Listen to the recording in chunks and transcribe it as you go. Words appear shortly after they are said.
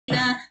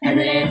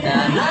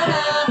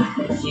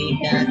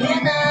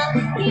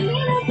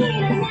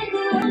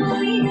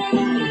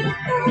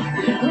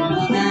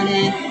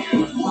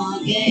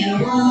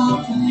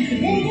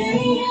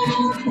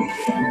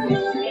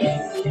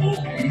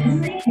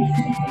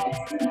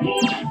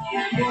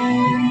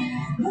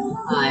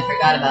Oh, I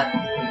forgot about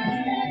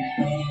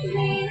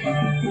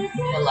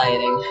the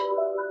lighting.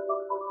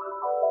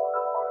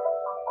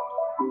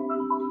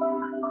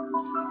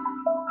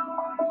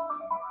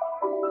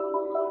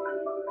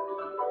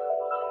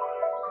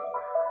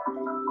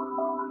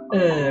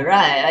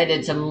 Right, I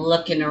did some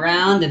looking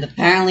around, and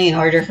apparently in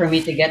order for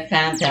me to get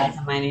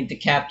Phantasm, I need to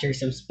capture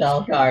some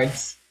spell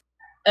cards.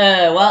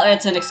 Well,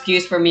 it's an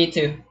excuse for me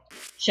to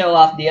show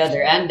off the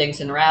other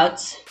endings and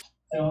routes.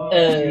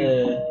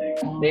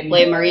 They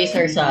play Marisa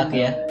or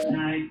Sakuya.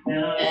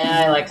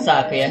 I like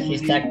Sakuya.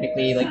 She's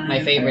technically like my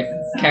favorite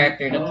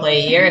character to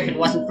play here. If it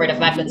wasn't for the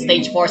fact that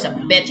Stage 4's a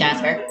bitch ass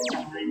her.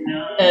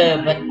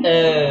 But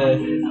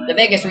the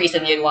biggest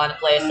reason you'd want to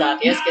play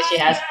Sakuya is because she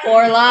has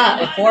four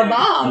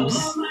bombs,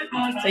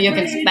 so you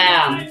can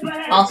spam.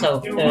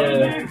 Also,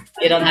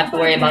 you don't have to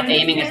worry about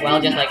aiming as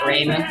well, just like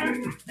Raymond.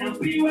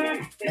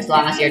 As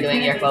long as you're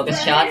doing your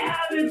focus shot.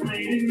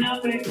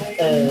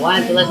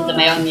 Wanted to listen to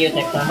my own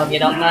music, so I hope you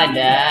don't mind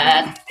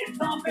that.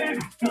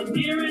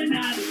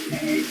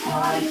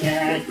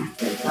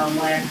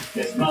 Somewhere,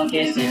 the smoke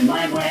is in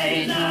my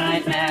way,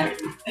 nightmare.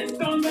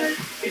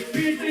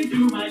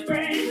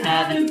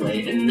 Haven't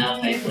played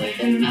enough, I played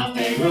enough,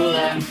 hey,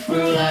 ruler,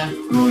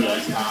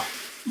 stop.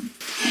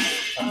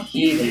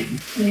 Healing,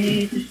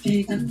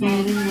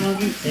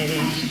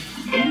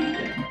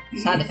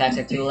 sound effects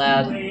are too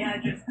loud.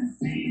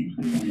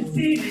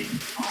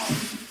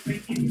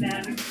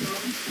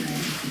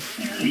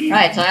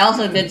 Right, so I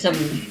also did some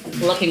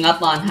looking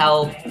up on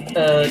how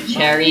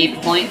cherry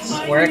points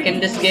work in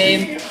this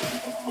game.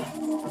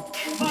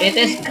 It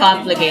is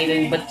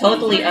complicated, but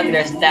totally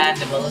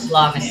understandable as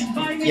long as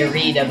you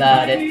read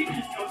about it.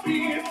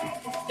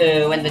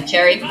 When the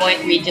cherry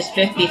point reaches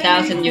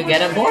 50,000, you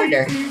get a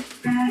border.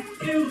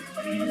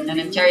 And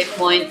then cherry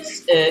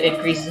points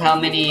increases how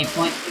many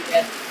points you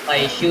get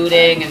by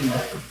shooting and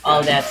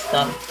all that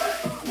stuff.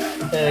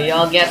 You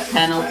all get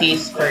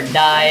penalties for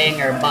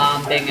dying or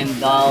bombing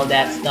and all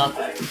that stuff.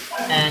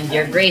 And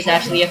your grace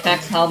actually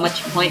affects how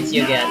much points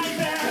you get.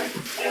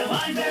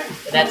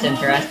 So that's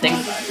interesting.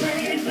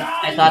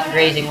 I thought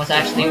grazing was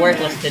actually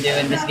worthless to do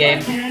in this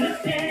game.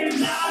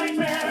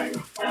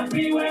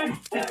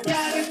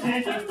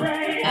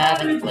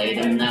 Haven't played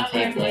enough,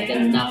 I played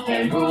enough,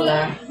 hey,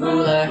 ruler.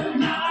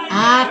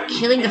 Ah,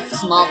 killing the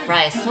small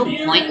fry is so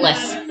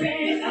pointless.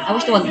 I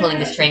wish the one pulling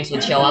the strings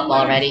would show up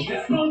already.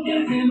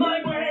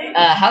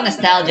 How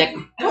nostalgic.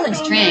 Pulling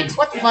strings,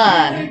 what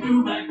fun!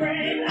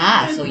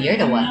 Ah, so you're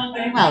the one.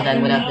 Well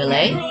then, without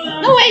delay.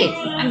 No wait!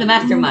 I'm the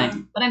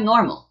mastermind, but I'm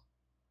normal.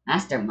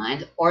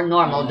 Mastermind or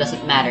normal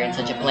doesn't matter in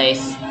such a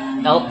place.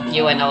 Nope,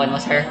 you and Owen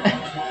was her.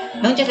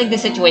 Don't you think the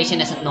situation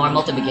isn't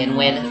normal to begin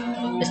with?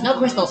 The snow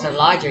crystals are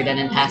larger than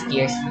in past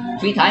years.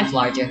 3 times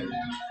larger.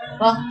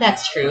 Well,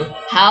 that's true.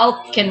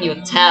 How can you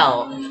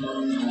tell?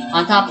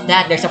 On top of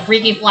that, there's a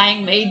freaky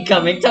flying maid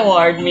coming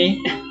toward me.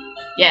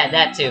 Yeah,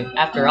 that too.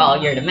 After all,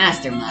 you're the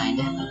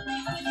mastermind.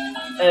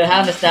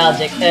 How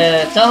nostalgic.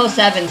 Touhou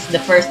 7's the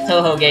first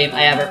Touhou game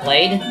I ever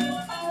played.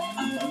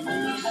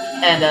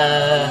 And,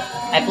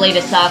 I played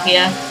as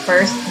Sakuya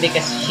first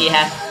because she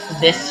has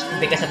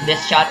because of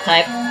this shot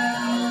type.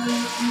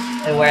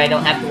 Where I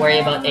don't have to worry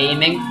about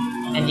aiming.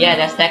 And yeah,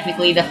 that's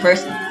technically the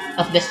first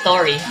of the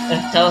story of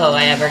Touhou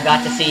I ever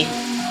got to see.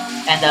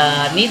 And,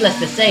 needless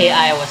to say,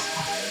 I was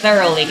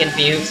thoroughly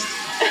confused.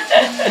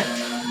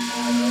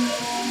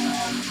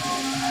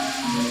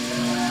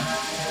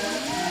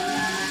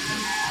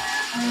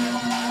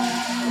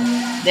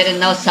 Didn't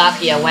know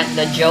Sakuya went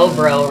the Joe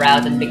Bro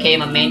route and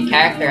became a main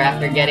character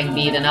after getting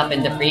beaten up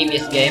in the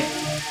previous game.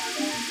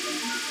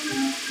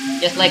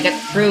 Just like a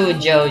true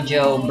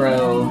Jojo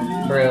Bro.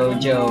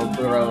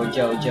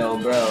 Jojo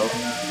Bro.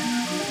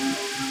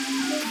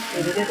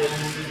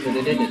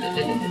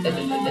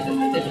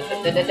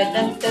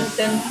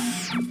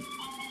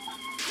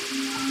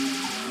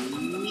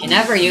 She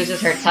never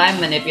uses her time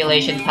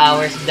manipulation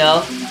powers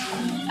though.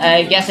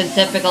 I guess in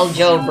typical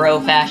Joe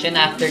Bro fashion,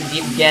 after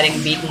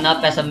getting beaten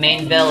up as a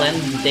main villain,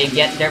 they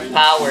get their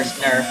powers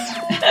nerfed.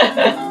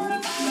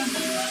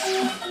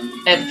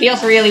 It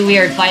feels really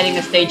weird fighting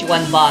a stage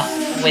 1 boss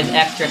with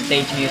extra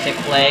stage music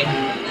playing.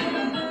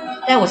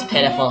 That was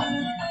pitiful.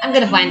 I'm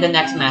gonna find the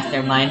next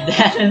mastermind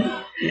then.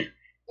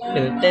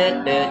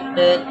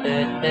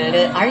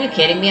 Are you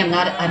kidding me? I'm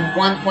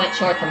 1 point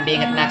short from being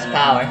at max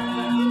power.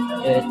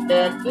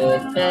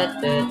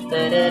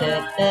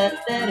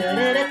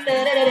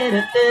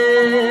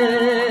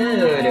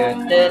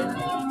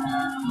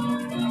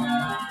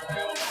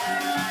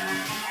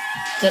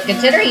 So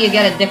considering you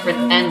get a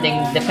different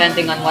ending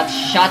depending on what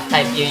shot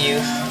type you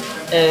use,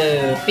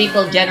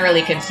 people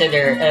generally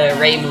consider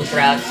Reimu's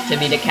routes to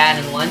be the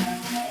canon one.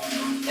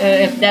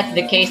 If that's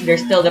the case,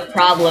 there's still the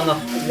problem of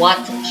what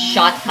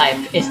shot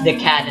type is the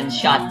canon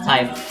shot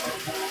type.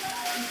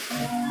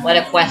 What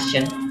a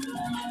question.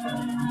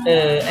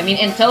 I mean,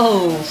 in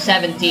Touhou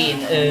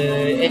 17,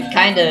 it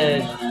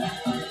kinda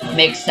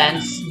makes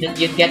sense that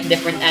you'd get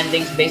different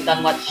endings based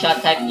on what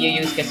shot type you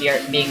use because you're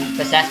being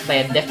possessed by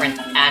a different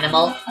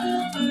animal.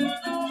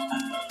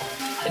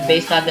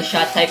 Based on the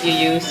shot type you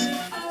use.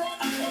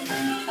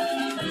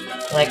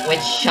 Like,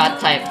 which shot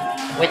type,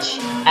 which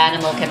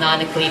animal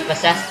canonically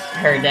possessed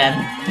her then.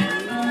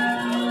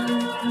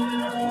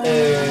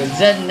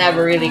 Zed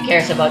never really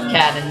cares about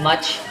canon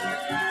much.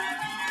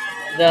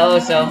 Though,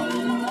 so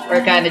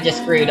we're kinda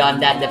just screwed on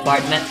that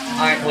department,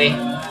 aren't we?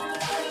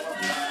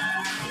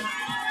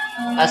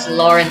 Us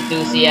lore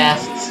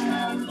enthusiasts.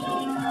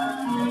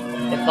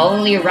 If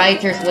only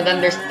writers would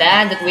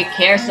understand that we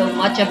care so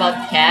much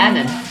about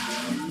canon.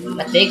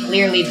 But they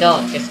clearly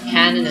don't, because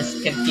canon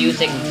is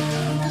confusing,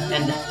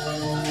 and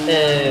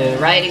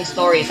writing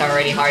stories are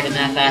already hard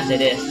enough as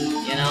it is,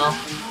 you know?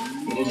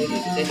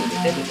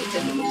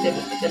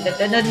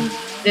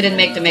 Didn't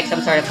make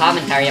some sort of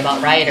commentary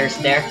about writers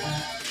there.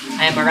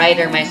 I am a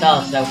writer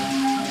myself, so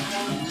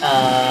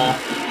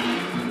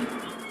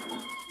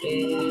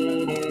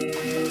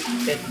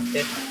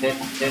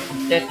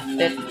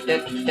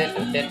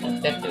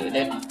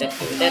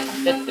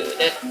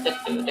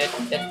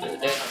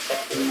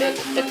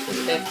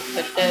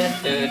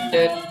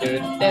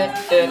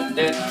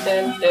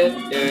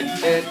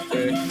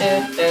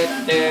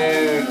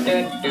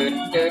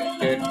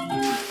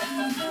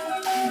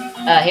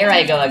here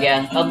I go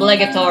again.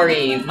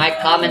 Obligatory. My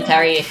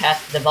commentary has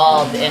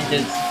devolved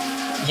into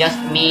just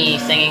me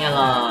singing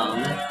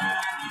along.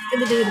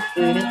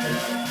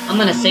 I'm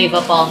gonna save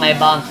up all my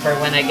bombs for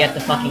when I get to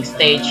fucking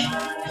stage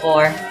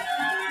 4.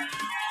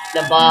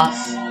 The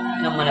boss.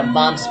 And I'm gonna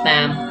bomb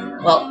spam.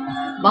 Well,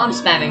 bomb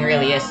spamming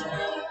really is.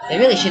 It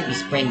really should be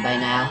spring by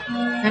now.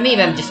 Or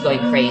maybe I'm just going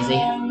crazy.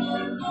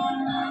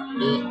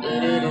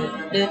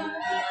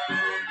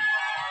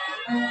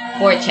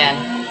 Poor Chen.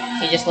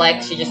 She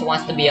just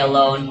wants to be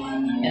alone.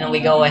 And then we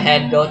go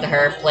to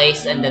her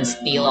place and then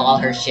steal all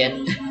her shit.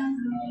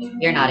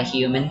 You're not a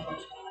human.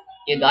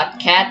 You got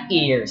cat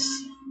ears.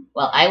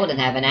 Well, I wouldn't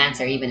have an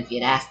answer even if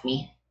you'd asked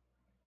me.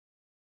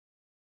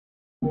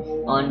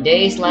 On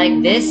days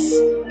like this,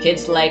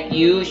 kids like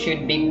you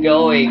should be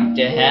going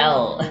to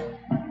hell.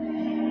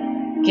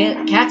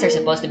 Cats are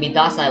supposed to be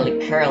docilely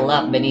curl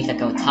up beneath a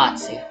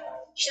kotatsu. You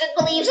shouldn't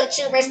believe such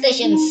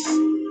superstitions.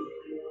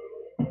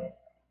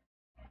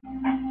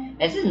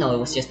 I didn't know it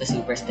was just a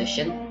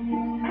superstition.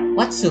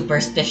 What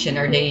superstition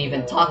are they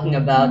even talking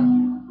about?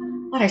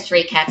 What are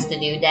stray cats to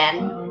do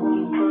then?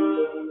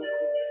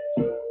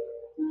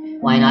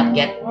 Why not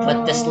get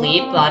put to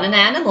sleep on an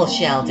animal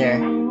shelter?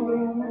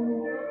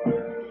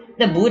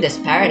 The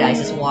Buddhist paradise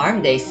is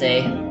warm, they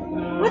say.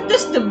 What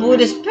does the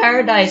Buddhist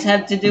paradise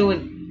have to do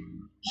with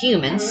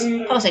humans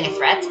posing a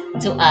threat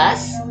to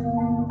us?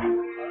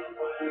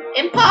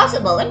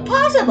 Impossible!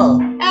 Impossible!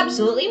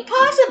 Absolutely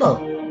impossible!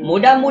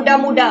 Muda, muda,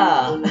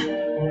 muda!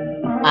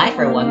 I,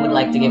 for one, would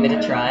like to give it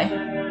a try.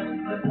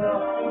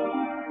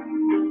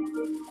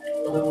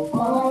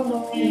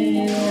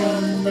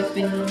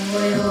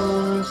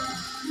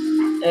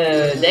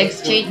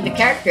 The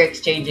character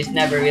exchanges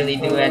never really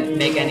do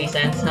make any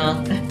sense, huh?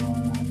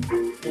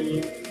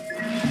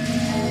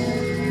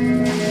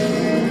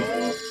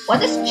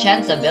 What is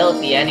Chen's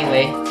ability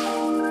anyway?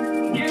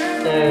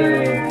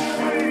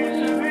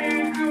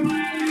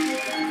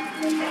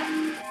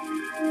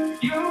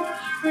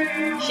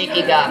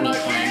 Shikigami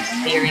slime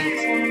steering.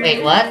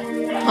 Wait, what?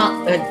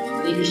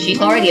 Huh?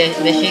 She's already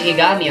the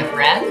Shikigami of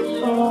Red?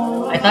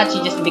 I thought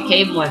she just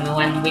became one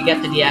when we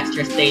get to the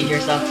extra stage or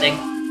something.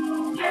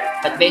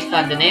 But based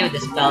on the name of the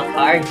spell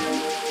card,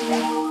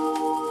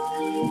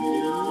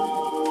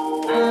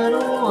 I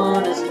don't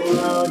wanna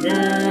slow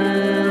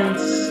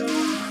dance.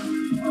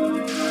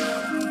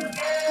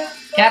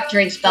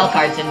 Capturing spell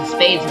cards in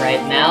spades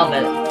right now,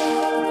 but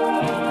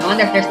I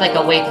wonder if there's like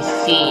a way to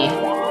see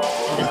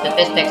in the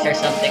statistics or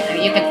something. I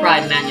mean, you could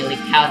probably manually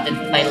count it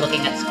by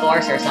looking at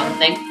scores or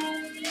something.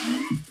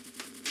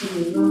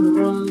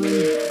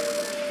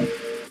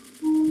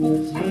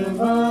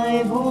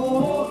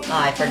 Oh,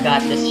 I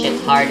forgot this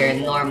shit's harder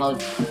than normal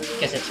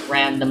because it's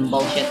random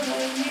bullshit.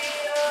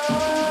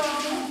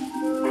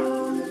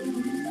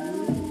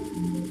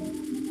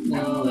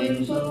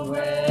 Going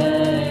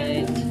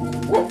right.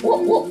 Whoop,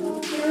 whoop, whoop.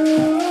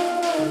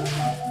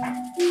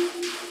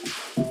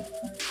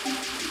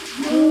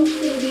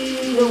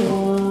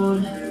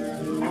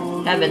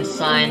 Heaven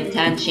sign,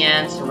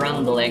 Tanchian's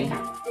rumbling.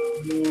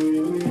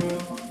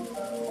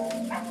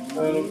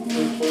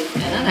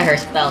 None of her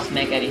spells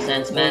make any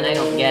sense, man. I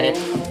don't get it.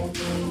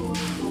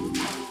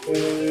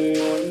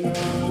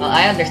 Well,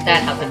 I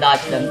understand how to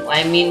dodge them.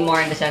 I mean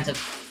more in the sense of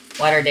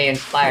what are they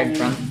inspired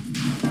from.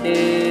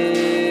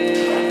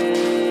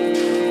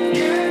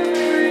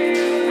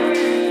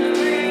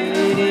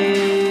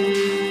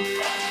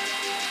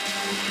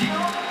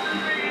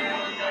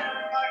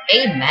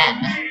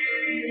 Amen.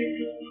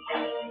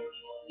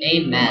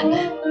 Amen.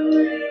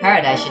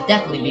 Paradise should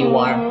definitely be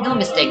warm. No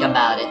mistake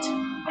about it.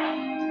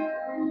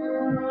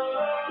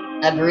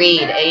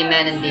 Agreed.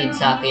 Amen indeed,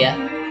 Sakuya.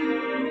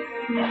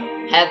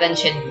 Heaven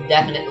should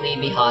definitely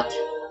be hot.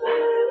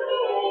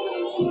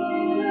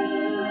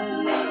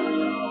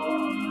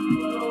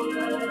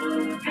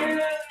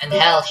 And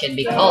hell should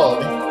be cold.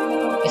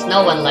 Because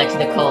no one likes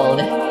the cold.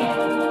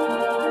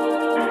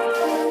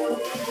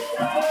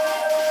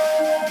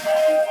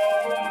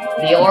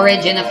 The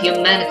origin of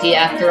humanity,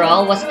 after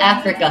all, was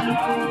Africa.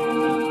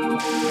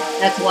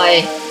 That's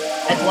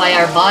why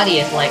our body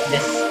is like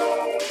this,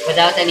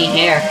 without any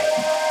hair.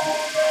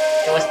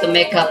 It was to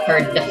make up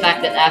for the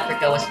fact that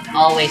Africa was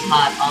always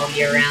hot all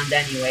year round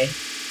anyway.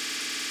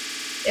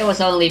 It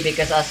was only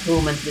because us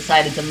humans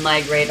decided to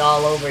migrate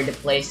all over the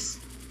place.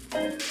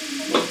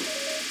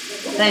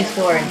 Thanks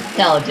to our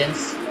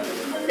intelligence,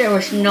 there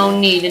was no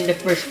need in the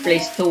first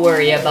place to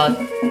worry about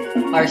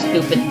our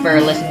stupid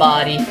furless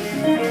body.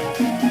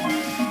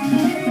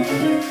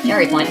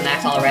 Cherry point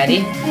max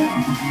already.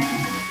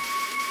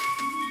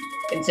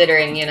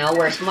 Considering, you know,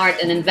 we're smart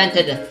and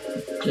invented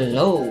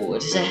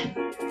clothes. Dang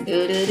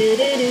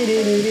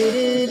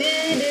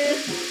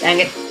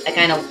it! I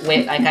kind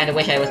of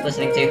wish I was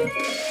listening to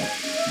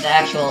the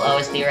actual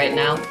OST right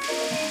now.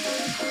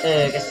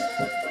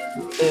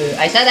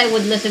 I said I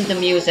would listen to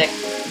music,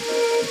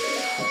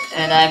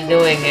 and I'm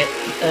doing it.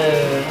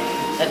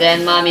 But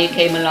then mommy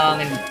came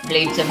along and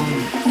played some,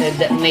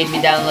 made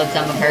me download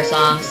some of her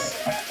songs.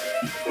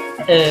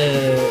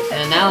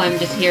 And now I'm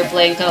just here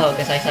playing Touhou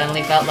because I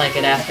suddenly felt like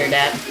it after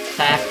that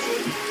fact.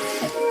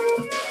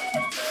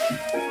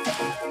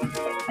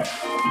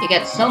 You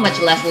get so much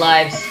less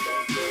lives.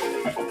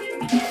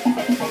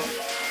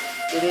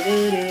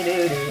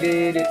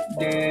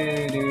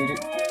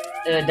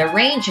 The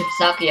range of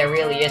Sakuya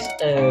really is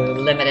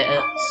limited,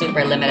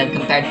 super limited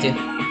compared to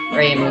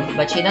Reimu,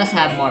 but she does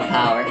have more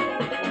power.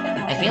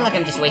 I feel like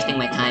I'm just wasting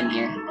my time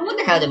here. I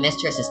wonder how the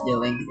mistress is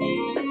doing.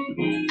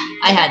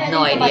 I had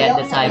no idea at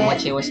the time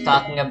what she was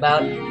talking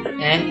about.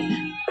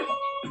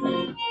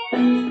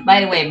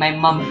 By the way, my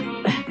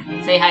mom,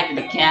 say hi to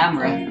the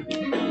camera.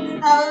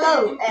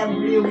 Hello,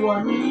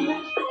 everyone.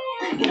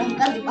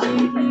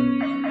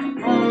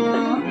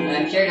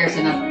 I'm sure there's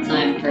enough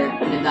time for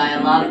the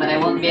dialogue, but I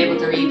won't be able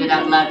to read it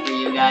out loud for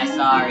you guys,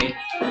 sorry.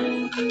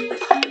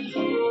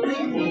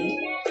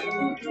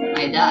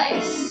 My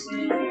dice.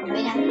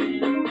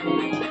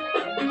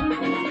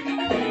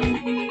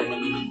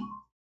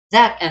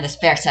 That and a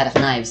spare set of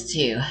knives,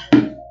 too.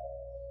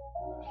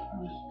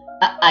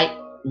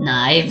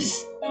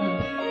 Knives?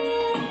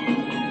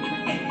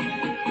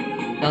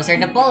 Those are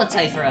the bullets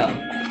I throw.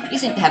 You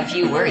seem to have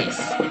few worries.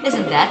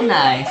 Isn't that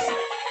nice?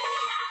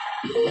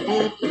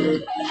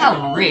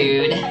 How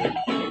rude.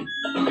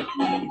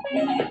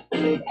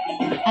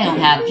 I don't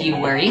have few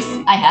worries.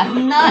 I have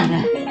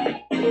none.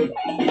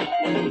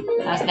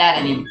 How's that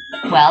any...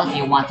 Well, if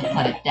you want to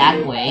put it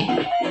that way.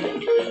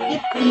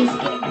 Please.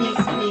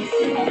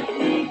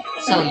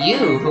 So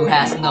you, who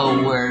has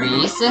no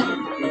worries...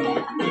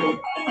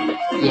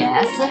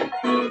 Yes?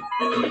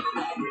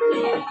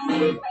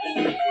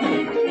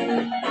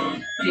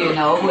 Do you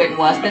know who it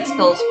was that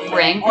stole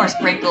spring or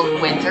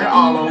sprinkled winter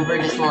all over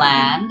this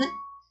land?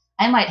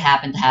 I might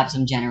happen to have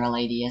some general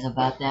ideas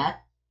about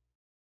that.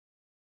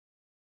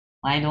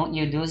 Why don't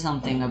you do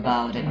something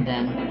about it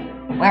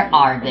then? Where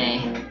are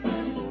they?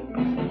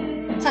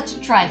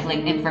 Such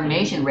trifling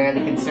information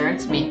rarely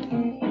concerns me.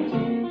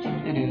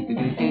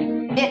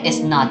 It is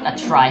not a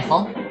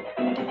trifle.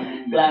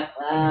 Black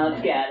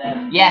clouds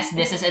gather. Yes,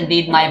 this is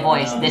indeed my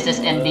voice. This is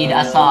indeed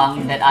a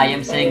song that I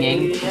am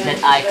singing,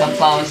 that I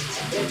composed.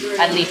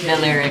 At least the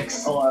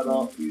lyrics.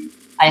 Horrible.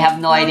 I have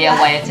no idea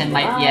why it's in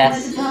my...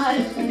 Yes.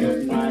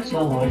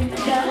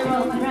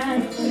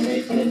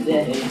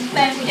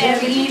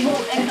 Very evil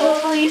and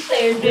totally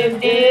saved the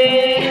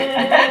day.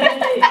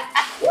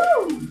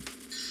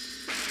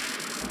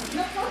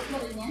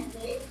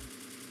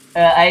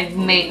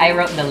 I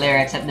wrote the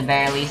lyrics at the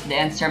very least. The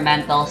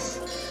instrumentals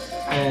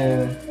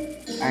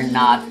are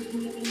not.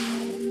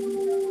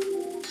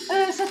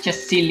 Such a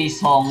silly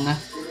song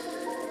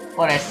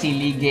for a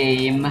silly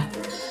game.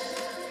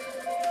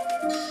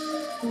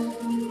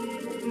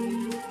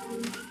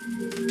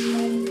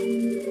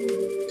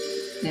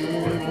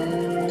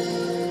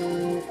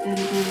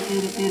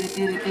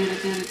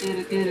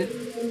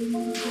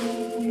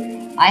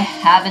 I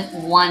haven't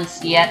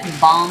once yet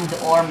bombed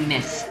or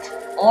missed,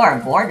 or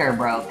border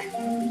broke.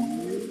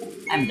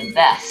 I'm the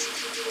best.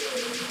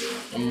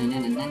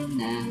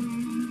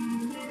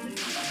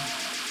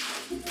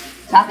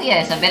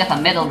 Sakuya is a bit of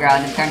a middle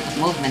ground in terms of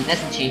movement,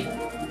 isn't she?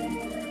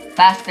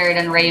 Faster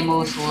than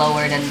Reimu,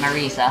 slower than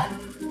Marisa.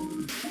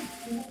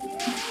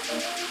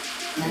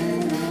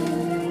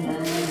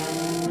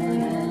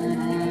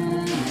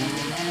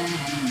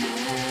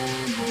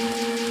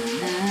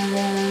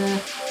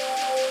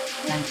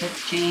 Times are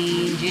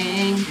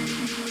changing,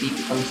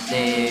 people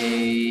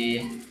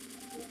say.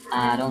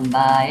 I don't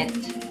buy it.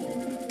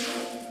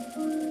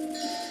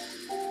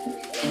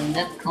 In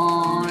the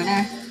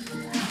corner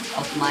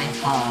of my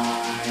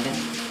heart,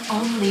 it's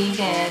only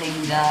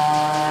getting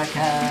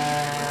darker.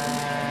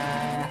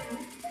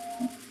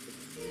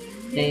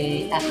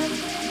 The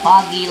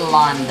Poggy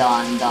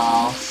London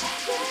dolls.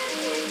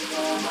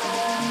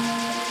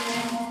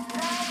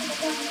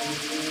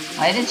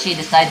 Why did she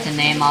decide to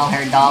name all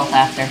her dolls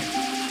after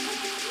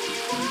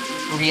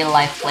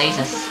real-life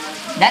places?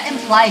 That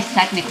implies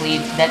technically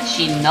that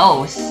she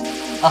knows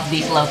of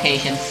these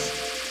locations.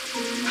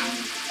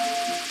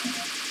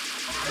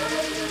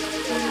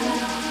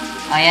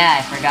 Oh yeah,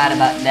 I forgot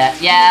about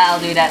that. Yeah, I'll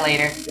do that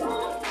later.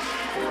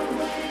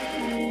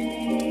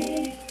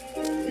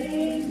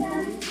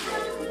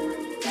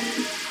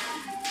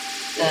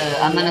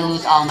 I'm gonna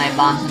lose all my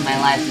bombs and my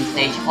lives in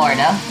stage 4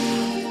 though.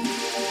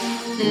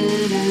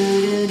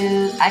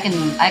 I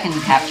can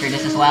capture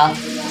this as well,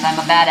 because I'm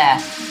a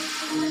badass.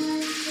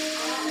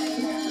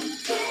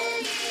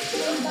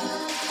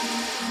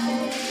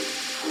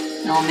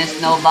 No miss,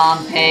 no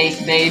bomb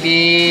pace,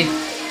 baby.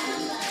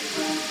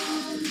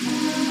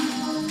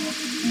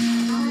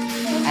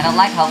 I don't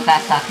like how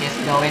fast Sakuya's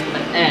going,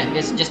 but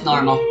this is just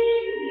normal.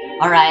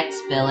 Alright,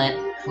 spill it.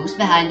 Who's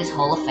behind this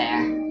whole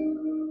affair?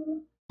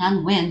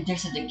 Downwind,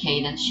 there's a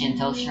decadent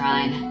Shinto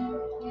shrine.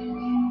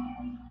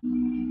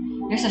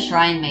 There's a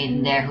shrine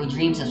maiden there who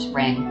dreams of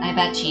spring. I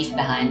bet she's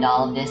behind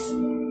all of this.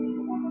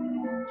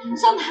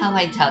 Somehow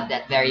I doubt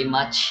that very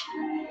much.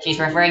 She's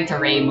referring to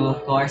Reimu,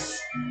 of course.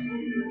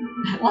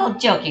 Well,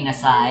 joking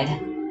aside.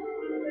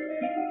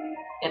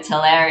 It's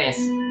hilarious.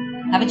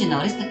 Haven't you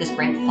noticed that the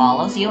spring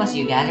follows you as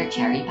you gather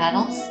cherry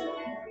petals?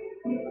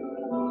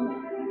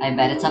 I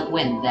bet it's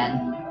upwind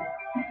then.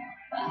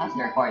 How's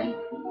the recording?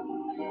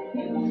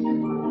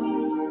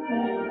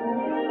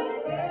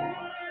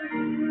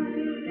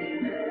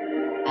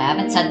 I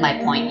haven't said my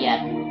point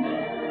yet.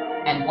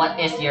 And what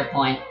is your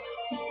point?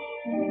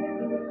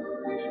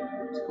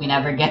 We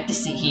never get to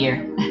see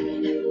here.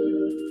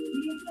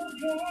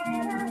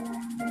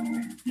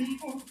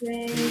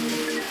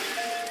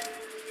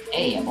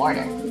 Hey, a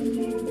border.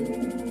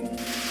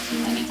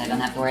 That means I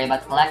don't have to worry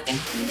about collecting.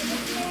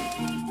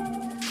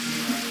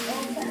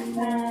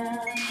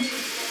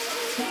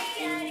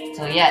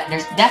 So yeah,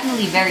 there's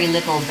definitely very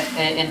little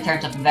in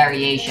terms of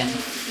variation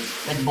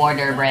with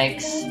border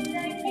breaks.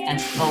 And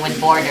so with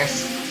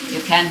borders,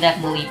 you can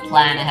definitely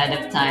plan ahead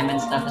of time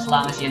and stuff as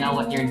long as you know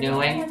what you're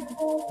doing.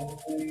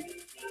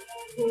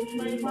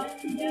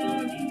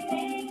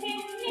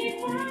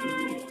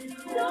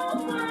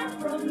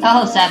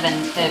 Touhou 7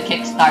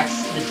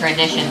 kickstarts the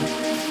tradition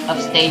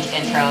of stage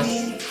intros,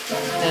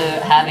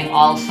 having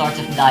all sorts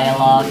of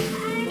dialogue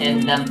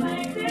in them,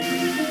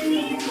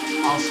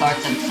 all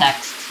sorts of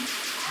text.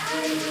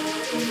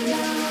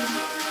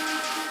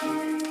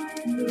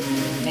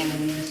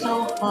 Moving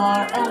so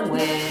far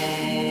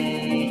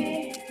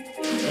away,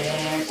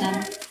 there's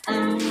an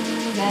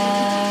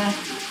anger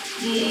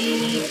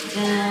deep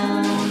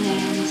down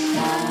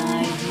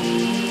inside me.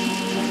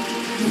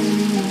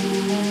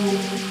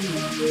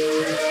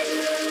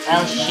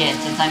 Well shit,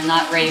 since I'm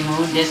not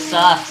Reimu, this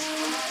sucks.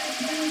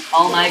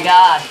 Oh my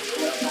god.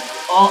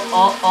 Oh.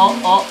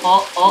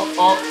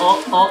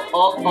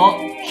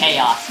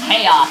 Chaos.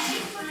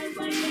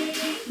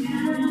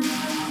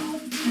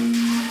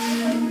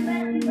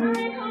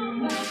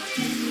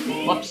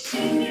 Whoops.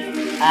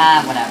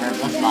 Whatever,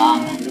 let's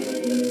bomb.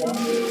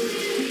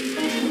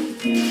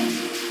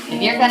 If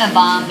you're gonna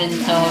bomb in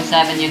Touhou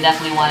 7, you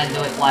definitely want to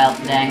do it while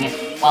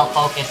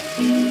focused.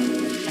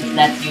 Since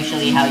that's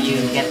usually how you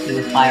get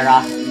to fire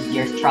off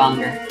your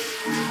stronger.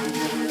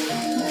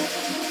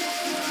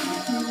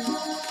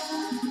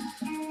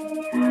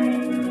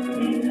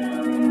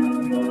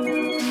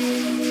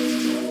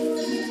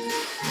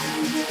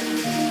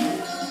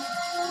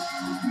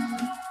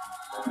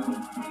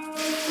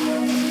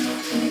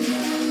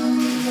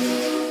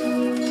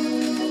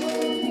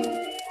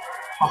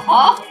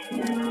 Haha!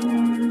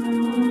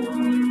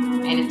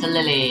 Made it to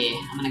Lily.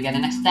 I'm gonna get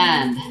an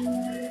extend.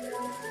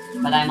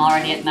 But I'm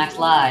already at max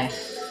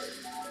life.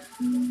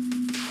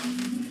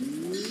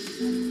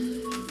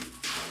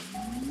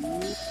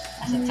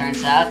 As it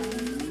turns out.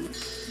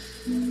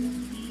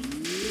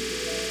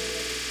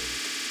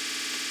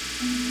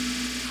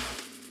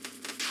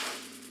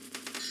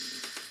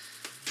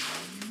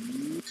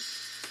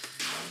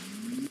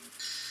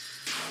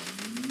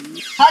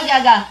 Oh,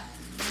 Yaga!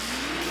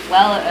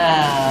 Well,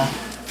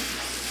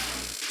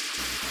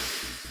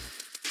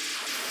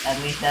 at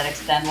least that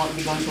extend won't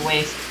be going to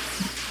waste.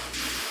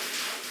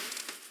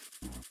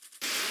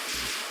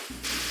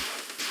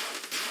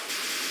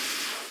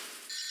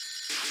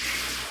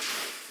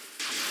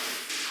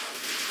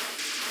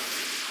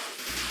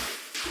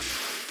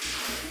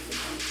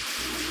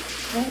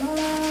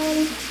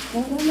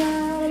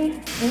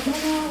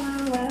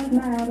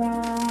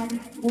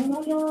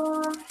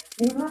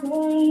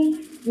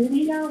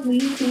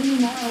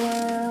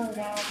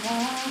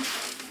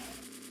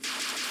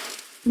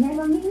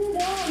 Never knew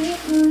that it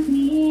could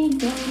mean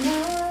so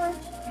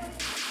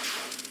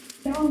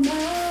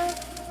much.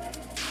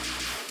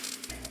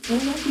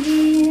 When I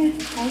feel,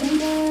 I don't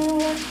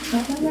know,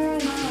 but I never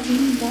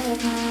been so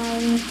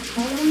high.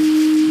 Follow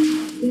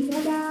me, we go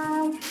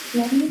down,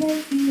 let me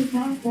take you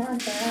past the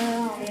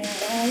down.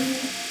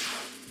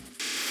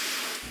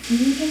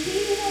 Maybe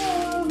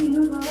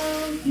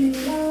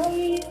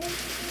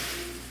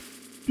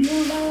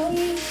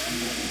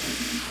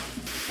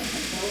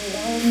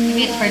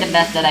it's for the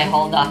best that I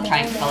hold off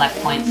trying to collect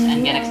points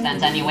and get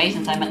extents anyway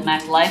since I'm at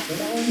max life.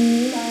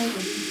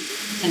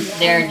 Since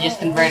they're just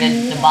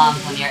converted to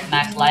bombs when you're at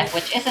max life,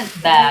 which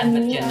isn't bad,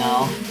 but you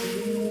know.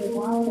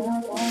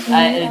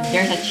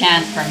 There's a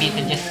chance for me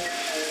to just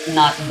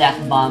not death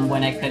bomb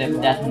when I could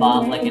have death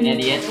bombed like an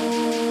idiot.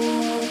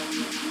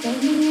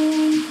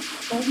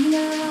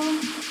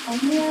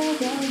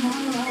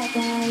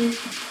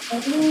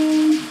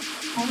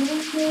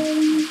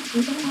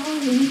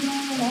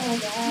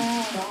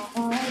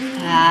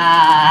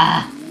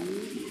 Ah,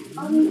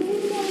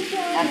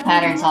 that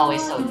pattern's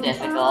always so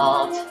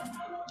difficult.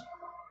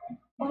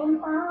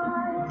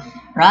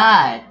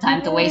 Right,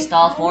 time to waste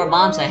all 4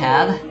 bombs I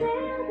have.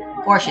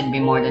 4 should be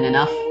more than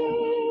enough.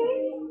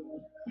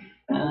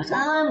 'Cause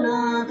I'm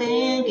not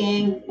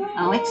thinking.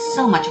 Oh, it's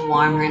so much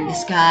warmer in the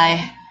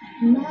sky.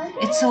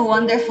 It's so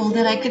wonderful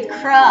that I could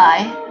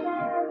cry.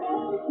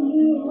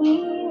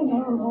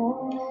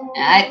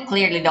 I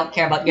clearly don't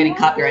care about getting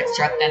copyright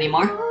struck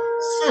anymore.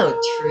 So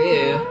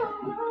true.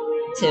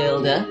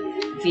 Tilda.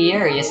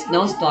 Furious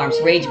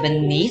snowstorms rage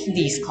beneath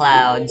these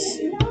clouds.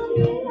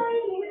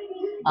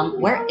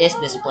 Where is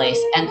this place,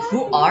 and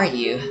who are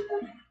you?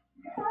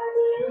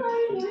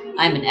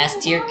 I'm an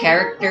S-tier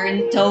character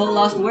in Touhou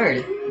Lost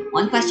Word.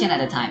 1 question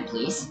at a time,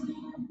 please.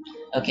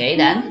 Okay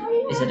then,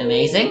 is it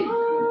amazing?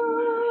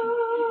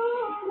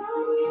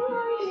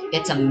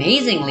 It's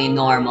amazingly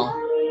normal.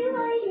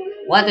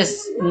 What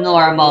is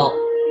normal?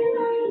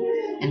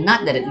 And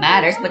not that it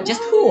matters, but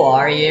just who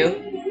are you?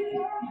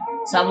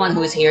 Someone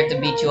who is here to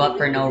beat you up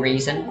for no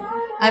reason.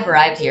 I've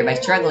arrived here by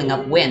struggling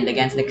upwind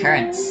against the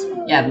currents.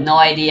 You have no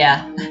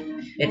idea.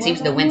 It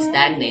seems the wind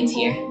stagnates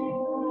here.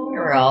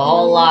 There were a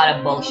whole lot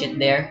of bullshit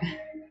there.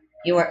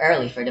 You were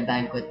early for the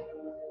banquet.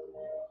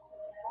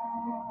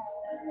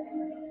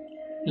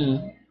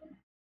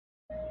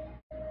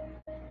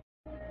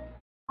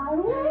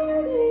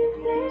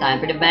 Time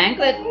for the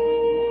banquet.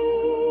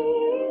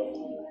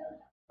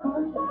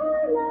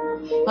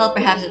 Well,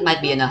 perhaps it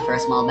might be enough for a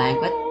small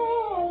banquet.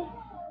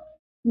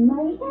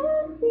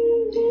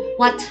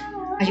 What?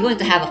 Are you going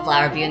to have a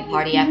flower viewing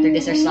party after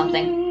this or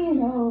something?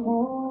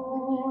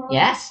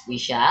 Yes, we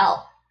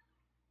shall.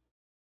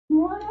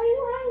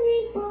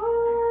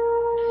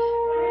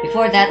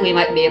 Before that, we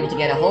might be able to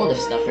get a hold of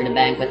stuff for the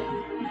banquet.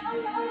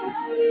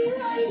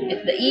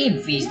 It's the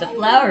Eve Feast, the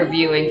flower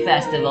viewing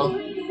festival.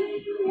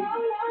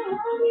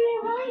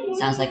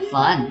 Sounds like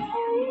fun.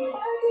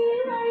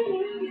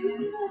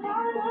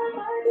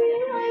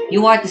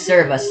 You are to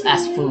serve us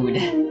as food.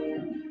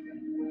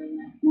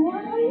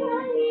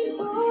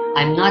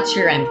 I'm not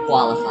sure I'm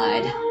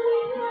qualified.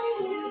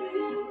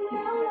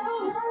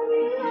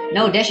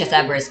 No dish has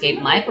ever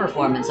escaped my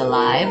performance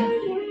alive.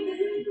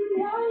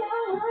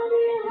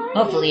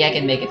 Hopefully I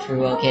can make it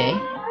through okay.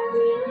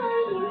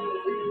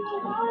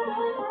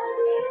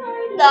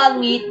 Dog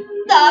meat!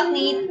 Dog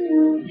meat!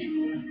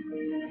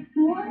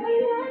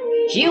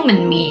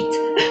 Human meat!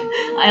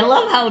 I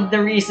love how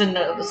the reason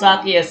that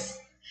Sakuya's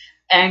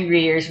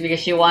angry is because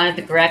she wanted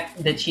to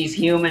correct that she's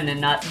human and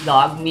not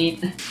dog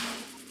meat.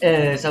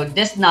 So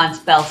this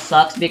non-spell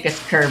sucks because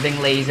curving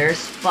lasers.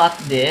 Fuck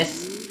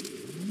this.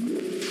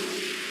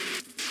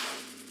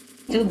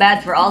 Too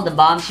bad for all the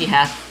bombs she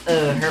has.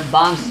 Her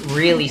bombs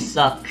really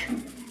suck.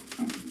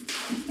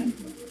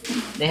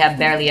 They have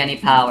barely any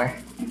power.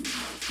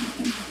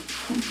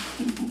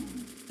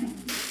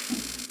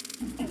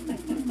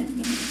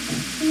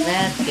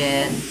 Let's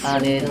get a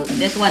little...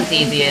 This one's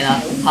easy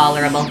enough,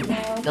 tolerable.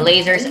 The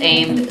laser's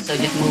aimed, so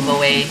just move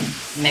away.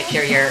 Make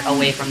sure you're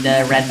away from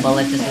the red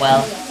bullets as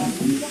well.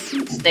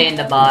 Stay in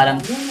the bottom,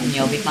 and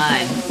you'll be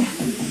fine.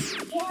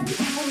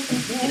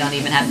 You don't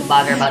even have to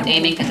bother about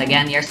aiming, because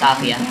again, you're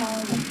Sakuya.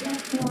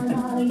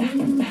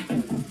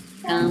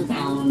 Come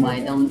on,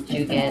 why don't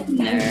you get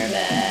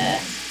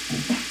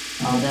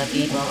nervous? All the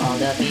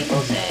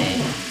people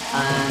say,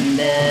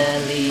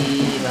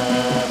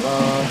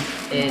 unbelievable.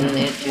 It'll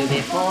hit you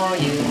before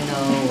you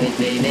know it,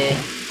 baby.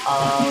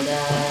 All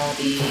the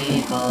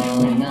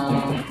people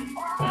know.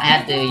 I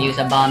had to use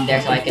a bomb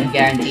there so I can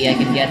guarantee I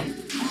can get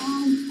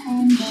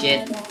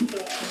shit.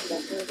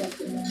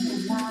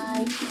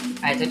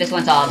 Alright, so this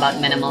one's all about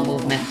minimal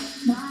movement.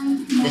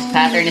 This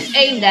pattern is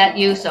aimed at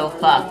you, so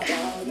fuck.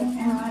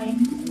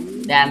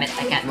 Damn it,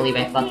 I can't believe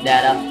I fucked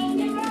that up.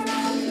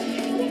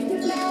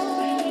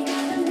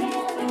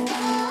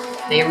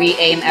 They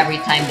re-aim every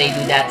time they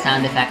do that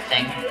sound effect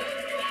thing.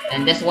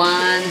 And this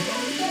one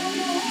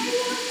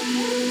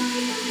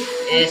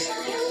is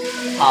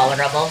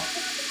tolerable.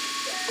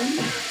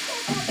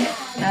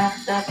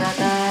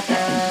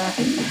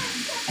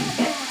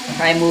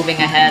 Try moving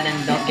ahead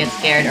and don't get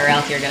scared, or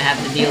else you're gonna have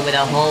to deal with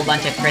a whole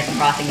bunch of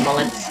crisscrossing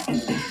bullets.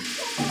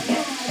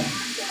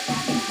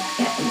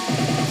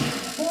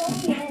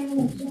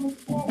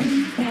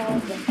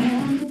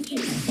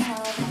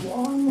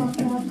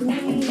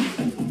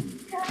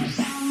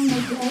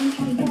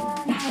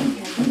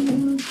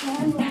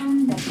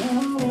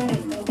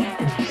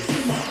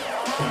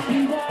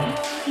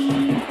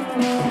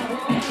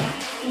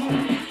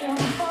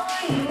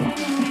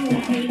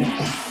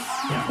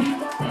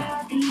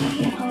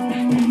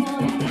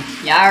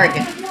 Yarg!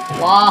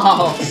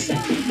 Walls!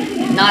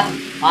 Not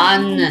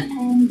fun! I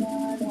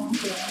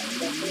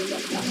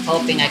was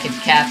hoping I could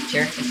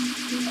capture.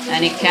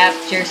 Any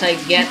captures I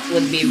get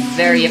would be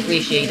very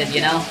appreciated,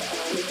 you know?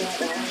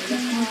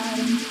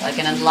 So I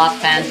can unlock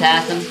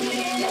Phantasm.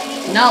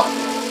 No!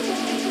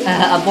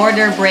 A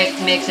border break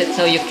makes it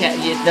so it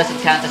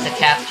doesn't count as a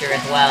capture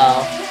as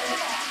well.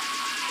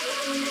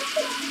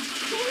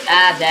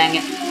 Ah, dang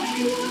it.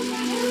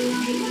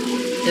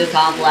 Too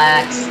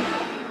complex.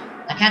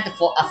 I can't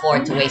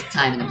afford to waste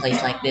time in a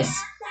place like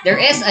this. There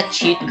is a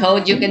cheat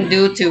code you can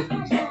do to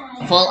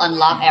full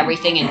unlock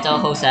everything in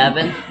Touhou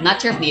 7.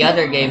 Not sure if the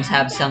other games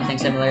have something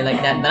similar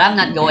like that, but I'm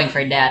not going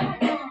for that.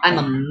 I'm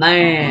a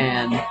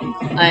man.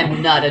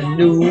 I'm not a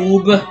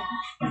noob.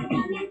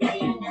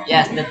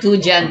 Yes, the two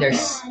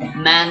genders,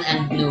 man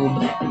and noob.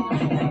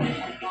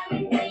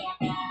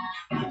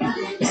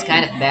 This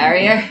kind of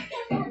barrier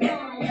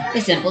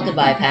is simple to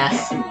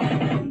bypass.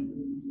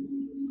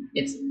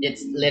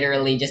 It's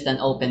literally just an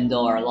open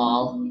door,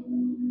 lol.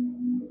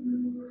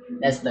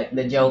 That's like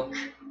the joke.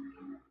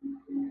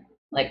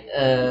 Like,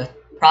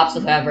 props to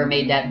whoever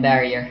made that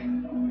barrier.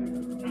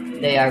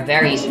 They are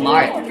very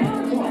smart.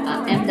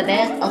 I'm the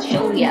best, I'll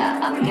show ya.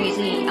 I'm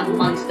crazy, I'm a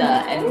monster.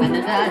 And when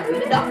I die, you're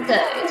the doctor.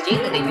 It's G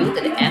to the U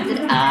to the M to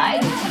the I.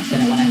 I'm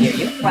gonna wanna hear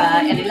you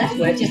cry. Any last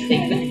words, just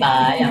say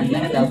goodbye. I'm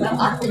gonna go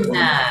well off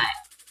tonight.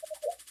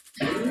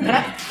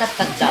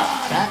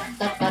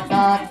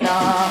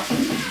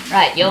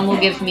 Right, Yomu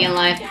gives me a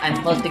life. I'm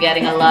close to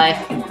getting a life.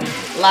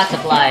 Lots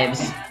of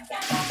lives.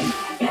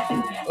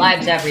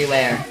 Lives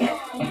everywhere.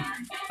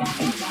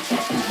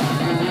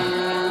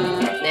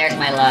 There's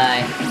my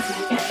life.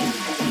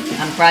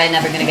 I'm probably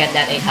never gonna get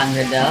that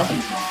 800 though.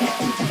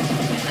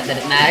 Not that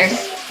it matters.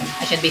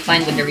 I should be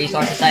fine with the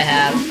resources I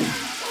have.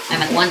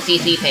 I'm at 1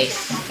 CC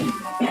pace.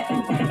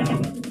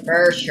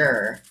 For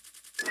sure.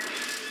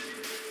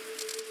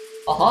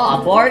 Oh,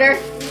 a border?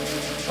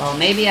 Well,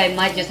 maybe I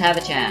might just have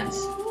a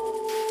chance.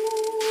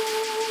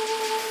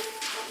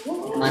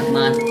 Come on, come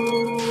on.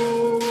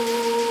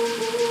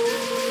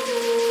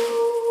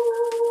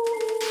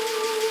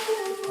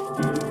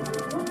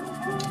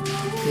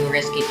 Too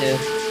risky to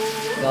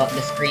go up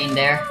the screen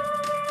there.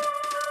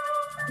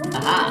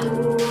 Aha!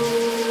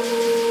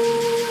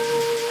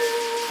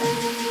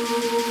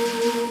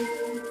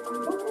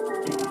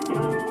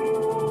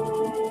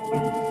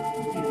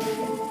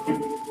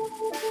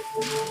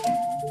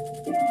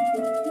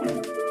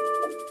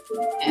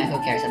 Who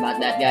cares about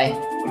that guy?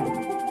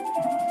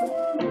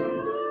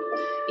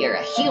 You're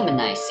a human,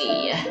 I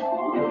see.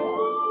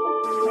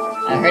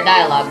 Her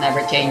dialogue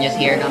never changes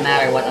here, no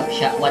matter what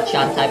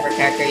shot type or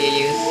character you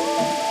use.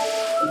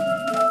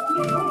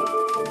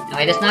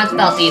 Anyway, this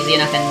non-spell's easy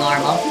enough in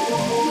normal.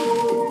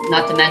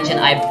 Not to mention,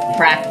 I've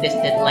practiced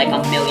it like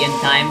a million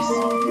times.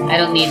 I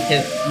don't need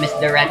to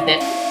misdirect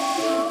it.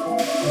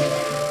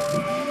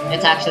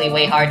 It's actually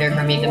way harder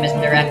for me to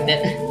misdirect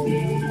it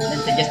than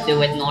to just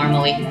do it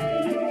normally.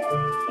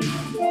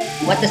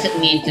 What does it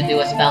mean to do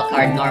a spell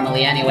card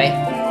normally anyway?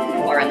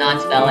 Or a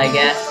non-spell, I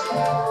guess.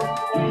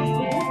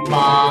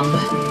 Bomb.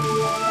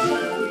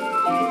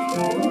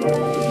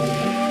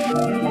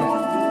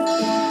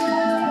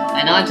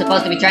 I know I'm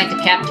supposed to be trying to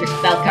capture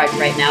spell cards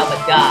right now,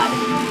 but god.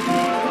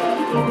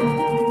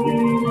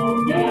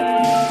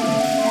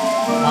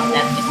 Oh,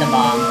 that's just a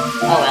bomb.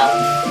 Oh well.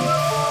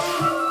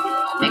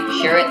 Make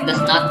sure it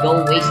does not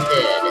go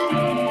wasted.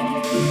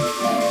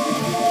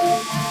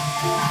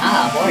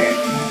 Ah, border.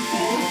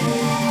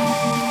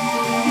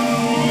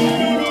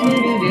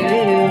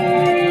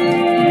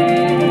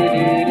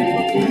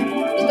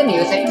 Is the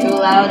music too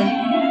loud?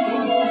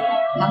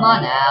 Come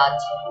on out.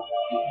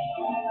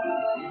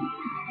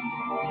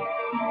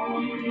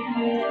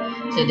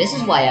 So this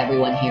is why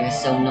everyone here is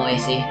so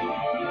noisy.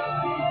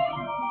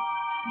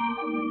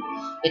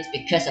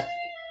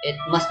 It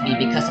must be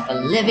because of a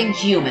living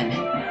human.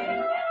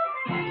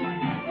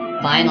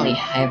 Finally,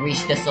 I've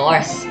reached the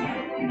source.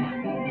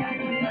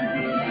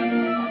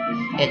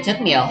 It took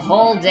me a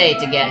whole day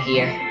to get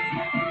here.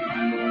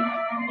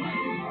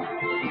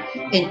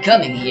 In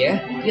coming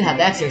here, you have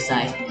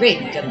exercised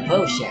great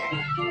composure.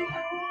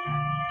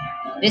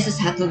 This is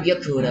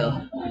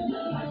Hakugyokuro.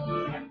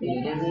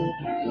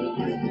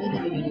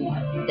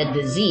 The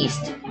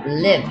deceased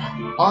live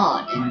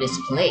on in this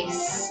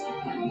place.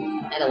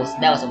 And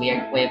that was a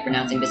weird way of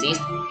pronouncing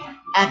deceased.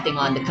 Acting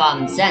on the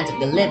common sense of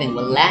the living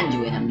will land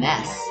you in a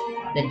mess.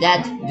 The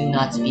dead do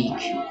not speak.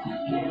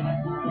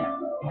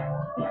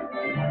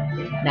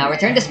 Now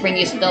return the spring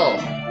you stole.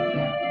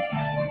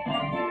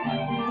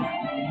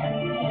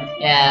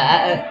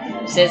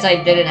 Yeah, since I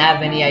didn't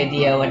have any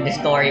idea what the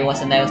story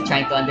was and I was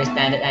trying to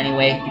understand it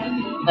anyway,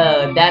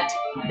 that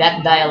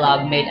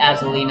dialogue made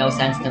absolutely no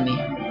sense to me.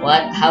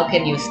 What? How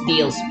can you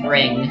steal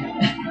spring?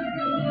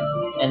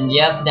 And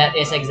yep, that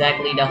is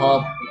exactly the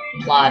whole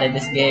plot of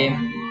this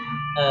game.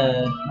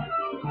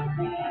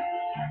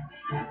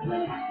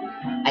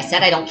 I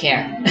said I don't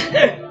care.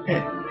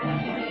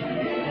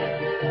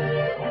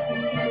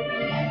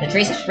 The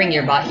trace of spring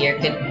you brought here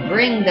could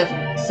bring the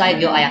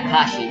Saigyo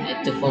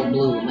Ayakashi to full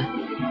bloom.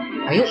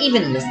 Are you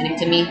even listening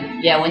to me?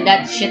 Yeah, when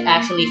that shit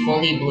actually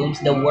fully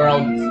blooms, the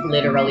world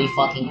literally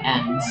fucking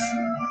ends.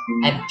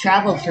 I've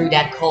traveled through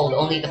that cold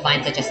only to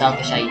find such a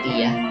selfish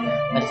idea.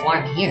 But it's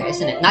warm here,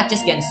 isn't it? Not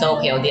just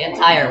Gensokyo, the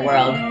entire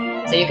world.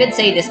 So you could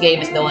say this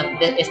game is the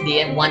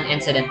one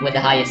incident with the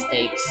highest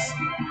stakes.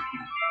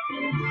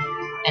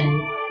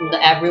 And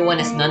everyone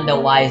is none the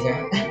wiser.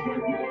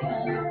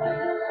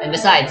 And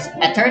besides,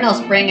 eternal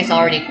spring is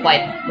already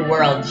quite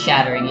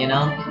world-shattering, you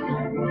know?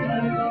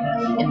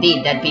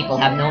 Indeed, dead people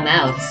have no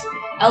mouths.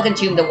 I'll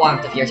consume the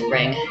warmth of your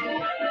spring.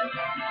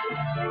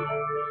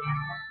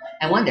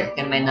 I wonder,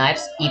 can my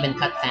knives even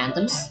cut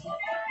phantoms?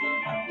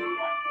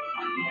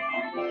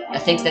 The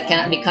things that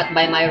cannot be cut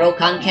by my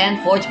Rokan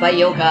can, forged by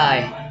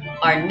yokai,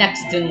 are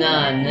next to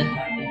none.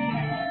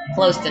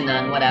 Close to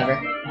none, whatever.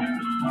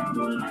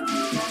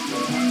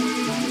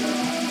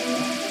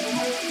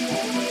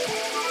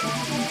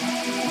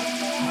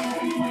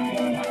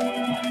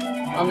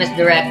 I'll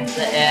misdirect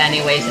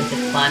anyway since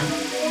it's fun.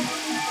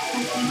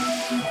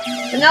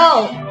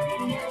 No!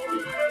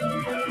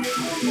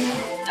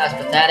 That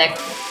was pathetic.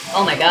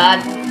 Oh my god.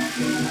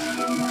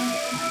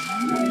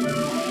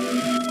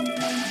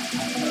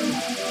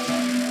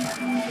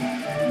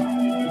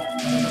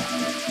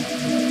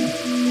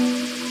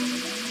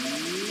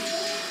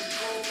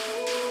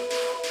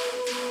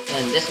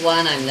 And this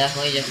one, I'm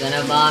definitely just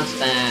gonna bomb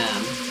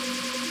spam.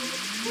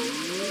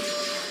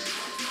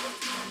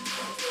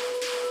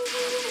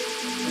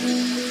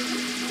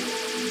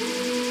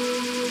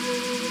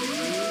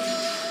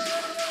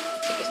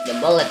 Because the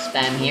bullet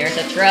spam here is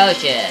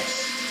atrocious.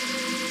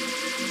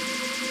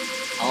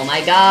 Oh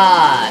my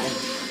god!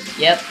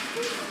 Yep.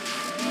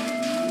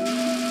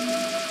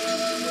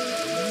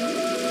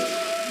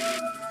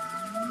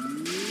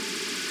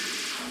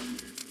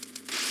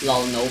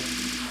 Lol, nope.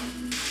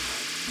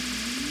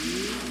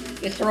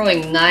 You're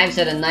throwing knives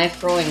at a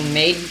knife-throwing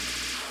maid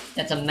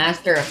that's a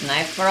master of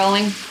knife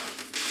throwing?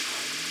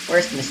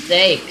 Worst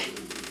mistake.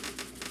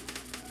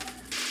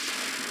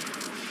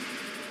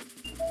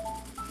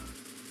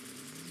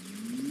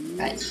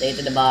 Right, stay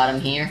to the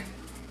bottom here.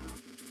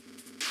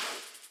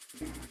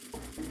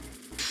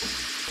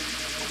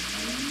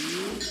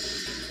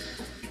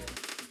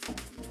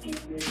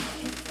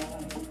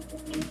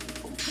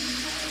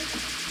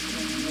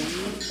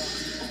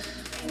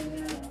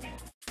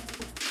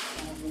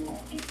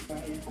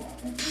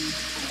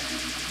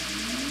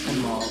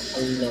 I'm all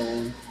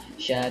alone.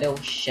 Shadow,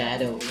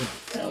 shadow.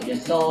 So your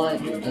sword,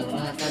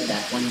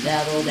 that one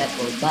devil that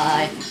goes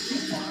by.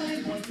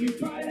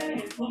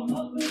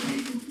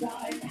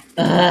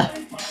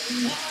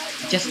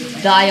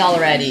 Just die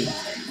already.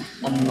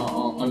 I'm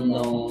all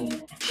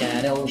alone.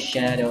 Shadow,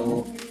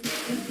 shadow.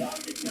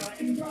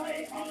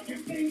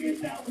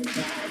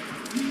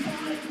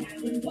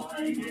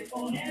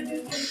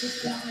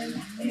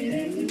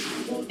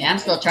 Yeah, I'm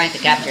still trying to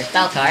capture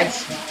spell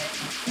cards.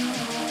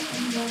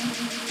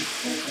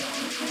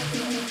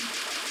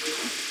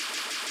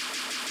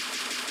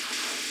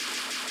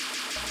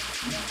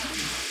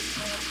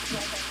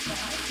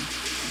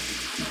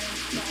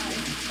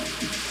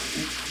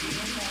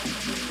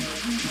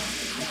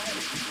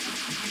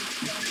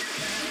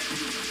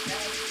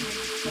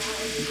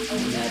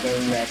 Never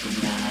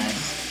recognize.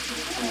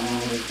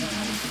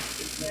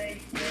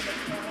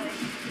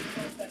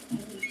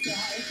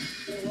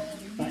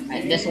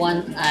 Alright, this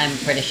one, I'm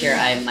pretty sure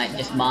I might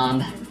just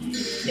bomb.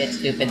 It's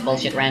stupid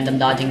bullshit random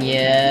dodging,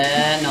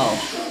 yeah, no.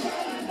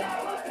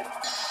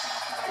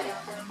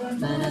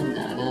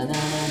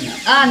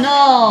 Ah,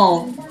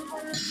 no!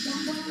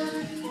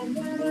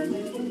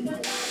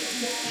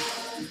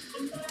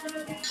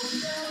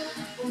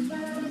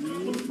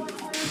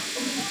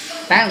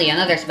 Apparently,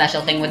 another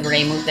special thing with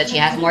Rei moves that she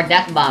has more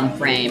death bomb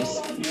frames.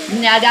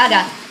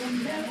 Nagaga!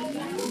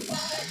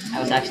 I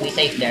was actually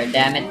safe there,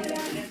 damn it.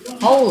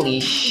 Holy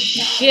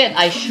shit,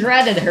 I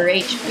shredded her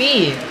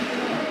HP!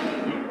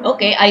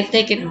 Okay, I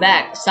take it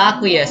back.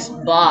 Sakuya's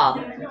Bob.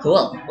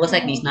 Cool. Looks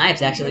like these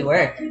knives actually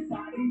work.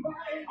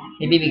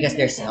 Maybe because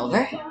they're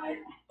silver?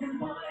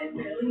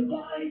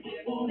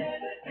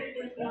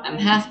 I'm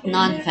half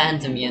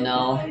non-phantom, you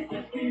know.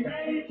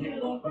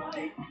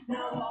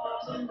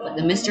 But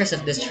the mistress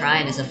of this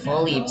shrine is a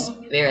fully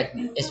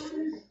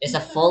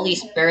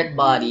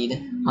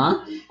spirit-bodied.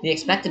 Huh? Do you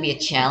expect to be a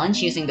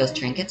challenge using those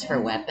trinkets for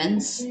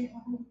weapons?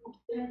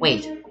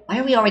 Wait, why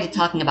are we already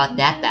talking about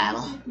that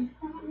battle?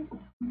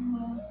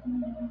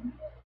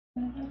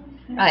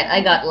 Right,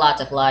 I got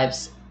lots of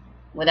lives.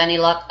 With any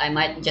luck, I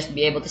might just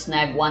be able to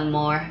snag one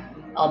more.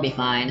 I'll be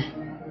fine.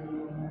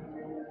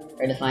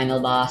 For the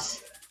final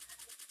boss.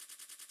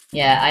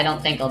 Yeah, I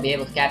don't think I'll be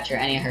able to capture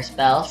any of her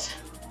spells.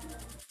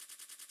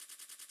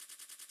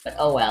 But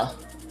oh well.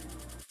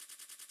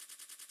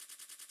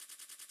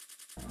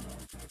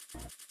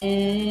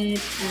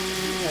 It's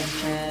an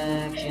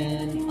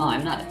attraction. Oh,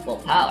 I'm not at full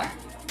power.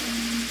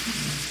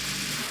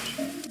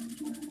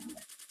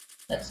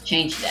 Let's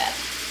change that.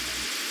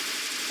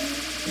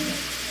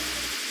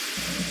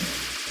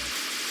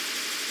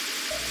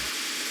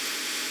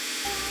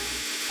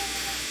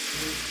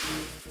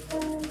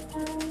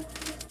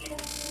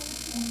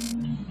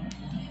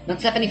 Don't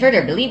step any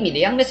further. Believe me, the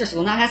young mistress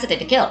will not hesitate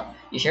to kill.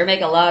 You sure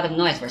make a lot of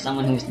noise for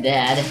someone who's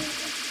dead.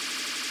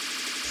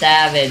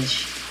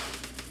 Savage.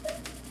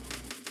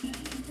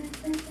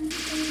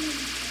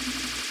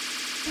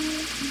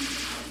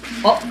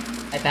 Oh,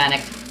 I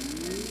panicked.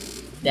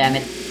 Damn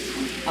it.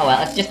 Oh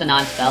well, it's just a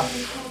non-spell.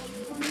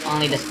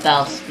 Only the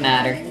spells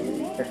matter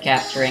for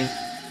capturing.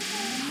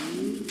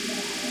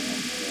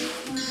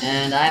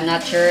 And I'm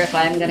not sure if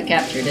I'm gonna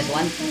capture this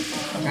one.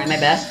 I'll try my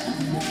best.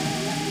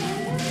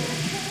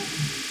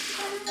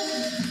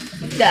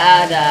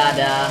 Da da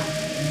da.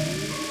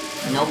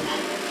 Nope.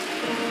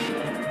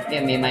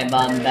 Give me my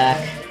bomb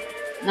back.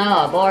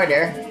 No,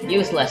 border.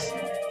 Useless.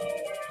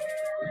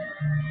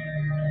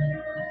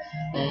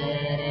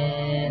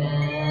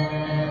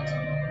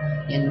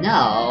 You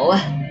know...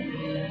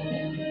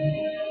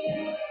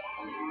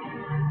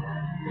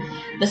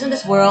 Doesn't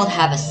this world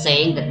have a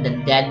saying that the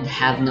dead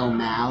have no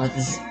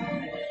mouths?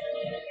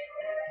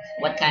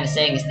 What kind of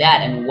saying is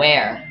that, and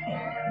where?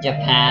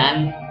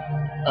 Japan?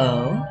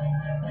 Oh?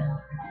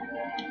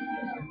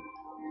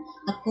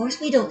 Of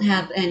course we don't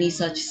have any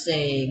such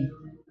saying.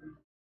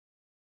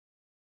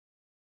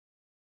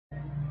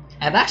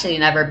 I've actually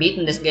never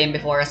beaten this game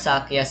before as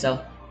Sakuya,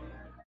 so...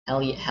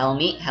 Hell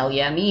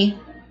yeah me.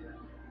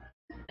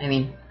 I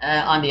mean,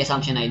 on the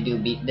assumption I do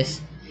beat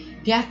this.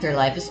 The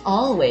afterlife is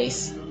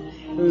always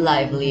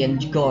lively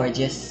and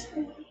gorgeous.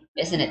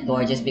 Isn't it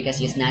gorgeous because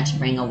you snatched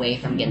spring away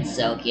from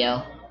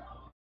Gensokyo?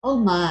 Oh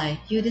my,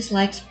 you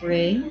dislike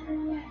spring?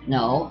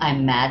 No,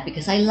 I'm mad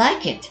because I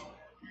like it.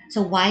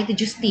 So why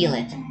did you steal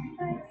it?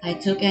 I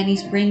took any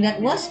spring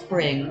that was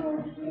spring.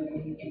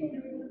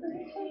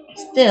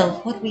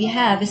 Still, what we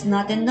have is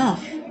not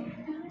enough.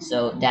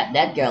 So that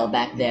dead girl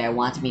back there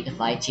wants me to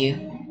fight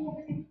you.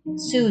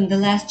 Soon the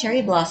last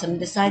cherry blossom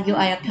beside your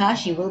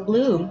Ayakashi will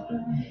bloom.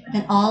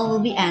 Then all will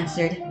be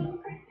answered.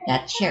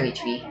 That cherry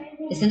tree,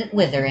 isn't it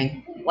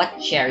withering?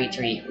 What cherry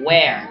tree?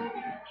 Where?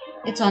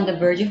 It's on the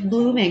verge of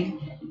blooming.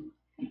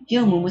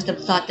 Yomu must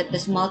have thought that the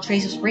small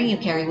trace of spring you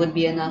carry would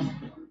be enough.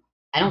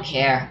 I don't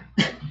care.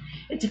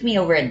 It took me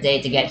over a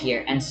day to get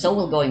here, and so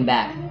will going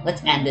back.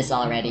 Let's end this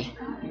already.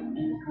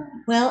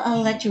 Well,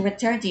 I'll let you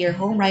return to your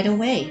home right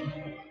away.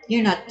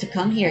 You're not to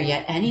come here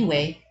yet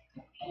anyway.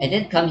 I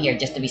did come here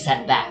just to be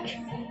sent back.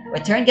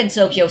 Return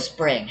Gensokyo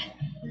Spring.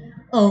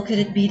 Oh, could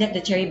it be that the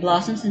cherry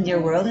blossoms in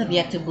your world have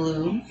yet to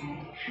bloom?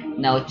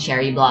 No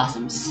cherry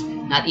blossoms.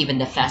 Not even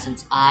the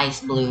pheasant's eyes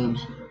bloom.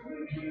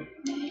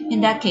 In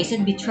that case,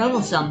 it'd be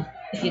troublesome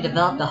if you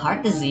developed a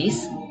heart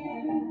disease.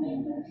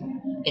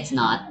 It's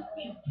not.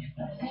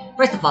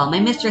 First of all,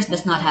 my mistress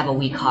does not have a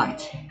weak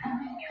heart.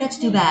 That's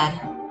too bad.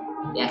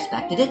 You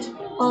expected it?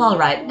 Well,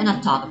 alright,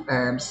 enough talk of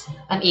herbs.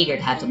 I'm eager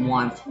to have some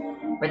warmth.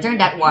 Return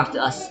that warmth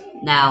to us,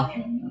 now.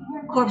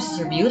 Corpses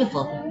are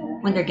beautiful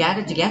when they're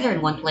gathered together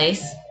in one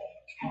place.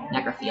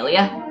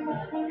 Necrophilia?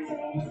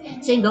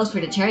 Same goes for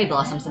the cherry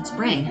blossoms in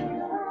spring.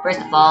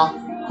 First of all,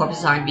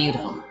 corpses aren't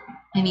beautiful.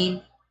 I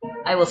mean,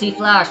 I will see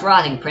flowers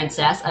rotting,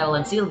 princess. I will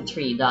unseal the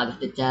tree, dog of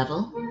the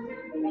devil.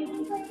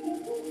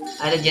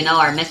 How did you know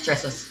our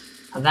mistress was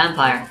a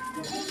vampire?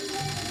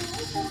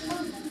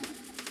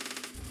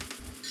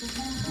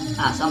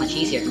 Ah, so much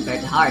easier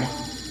compared to hard.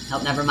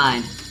 Nope, never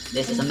mind.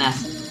 This is a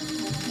mess.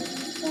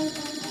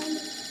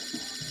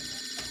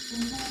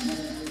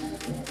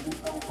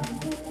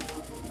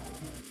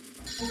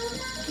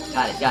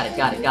 Got it.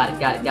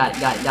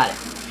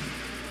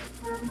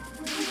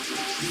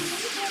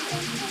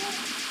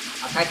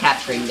 I'll try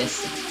capturing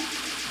this.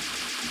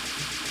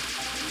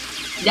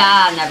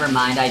 Ah, never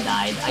mind, I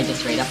died. I just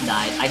straight up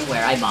died. I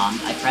swear, I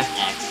bombed. I pressed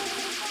X.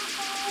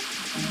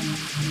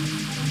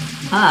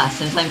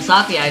 Since I'm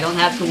Sakuya, I don't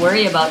have to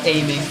worry about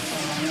aiming.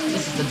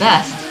 This is the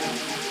best.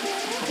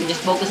 I can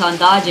just focus on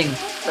dodging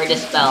for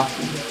this spell.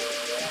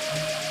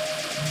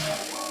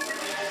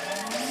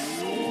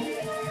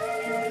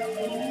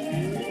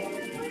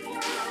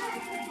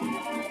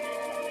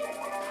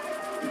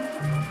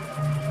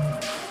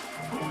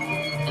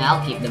 And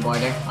I'll keep the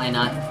border, why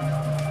not?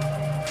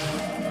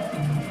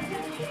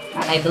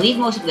 I believe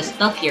most of the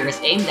stuff here is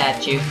aimed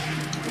at you.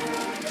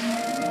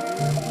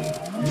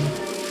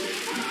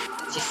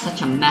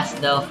 Such a mess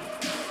though.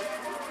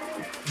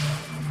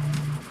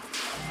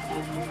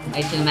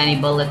 Way too many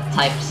bullet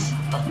types.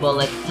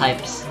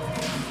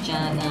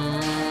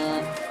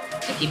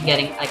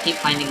 I keep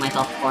finding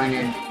myself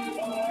cornered.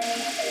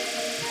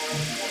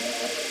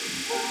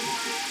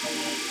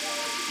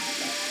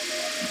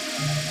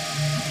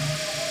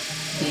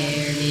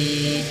 Hear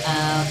me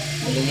out,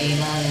 la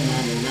la la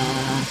la.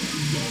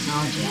 It's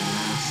all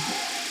just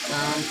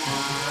some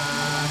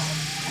cause.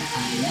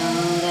 I know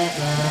that,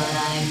 but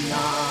I'm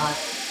not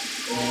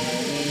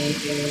ready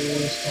to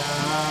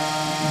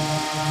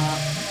stop.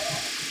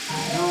 I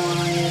don't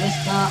want you to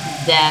stop.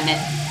 Damn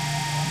it.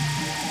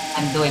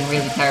 I'm doing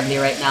really terribly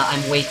right now.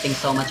 I'm wasting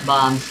so much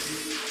bombs.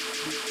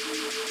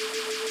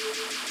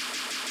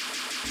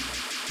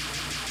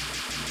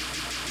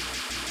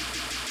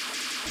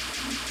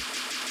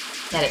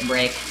 Let it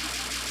break.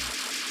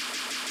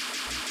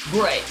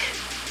 Break.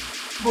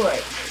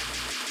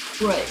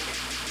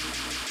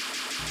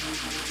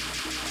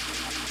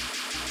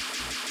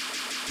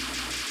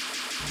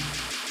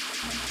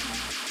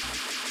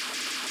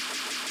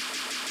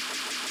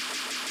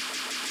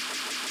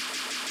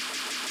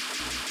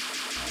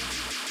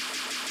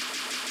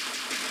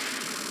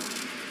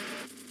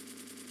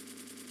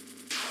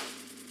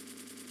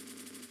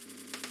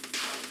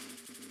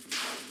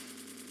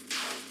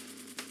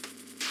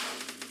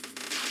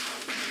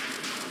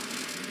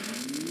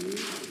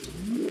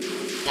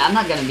 Yeah, I'm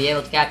not gonna be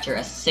able to capture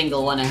a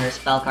single one of her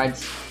spell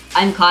cards.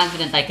 I'm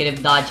confident I could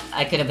have dodged,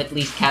 I could have at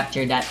least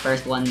captured that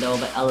first one though,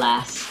 but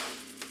alas,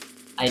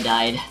 I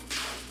died.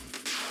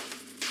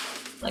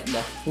 Like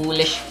the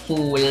foolish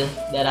fool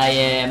that I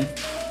am.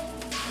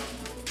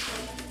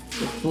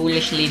 To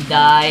foolishly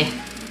die.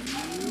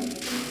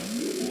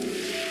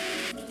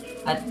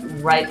 At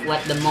right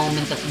what the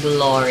moment of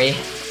glory.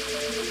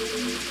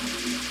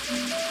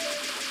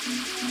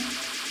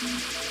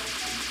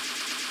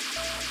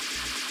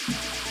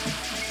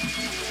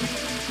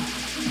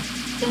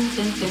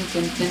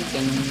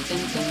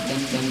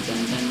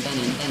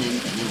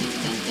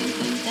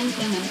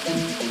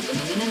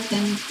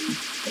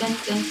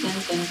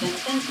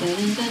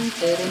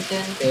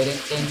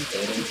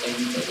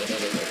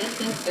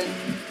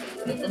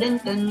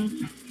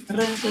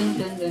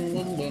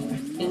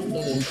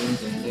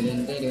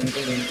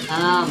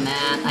 Oh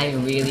man, I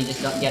really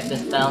just don't get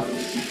this spell.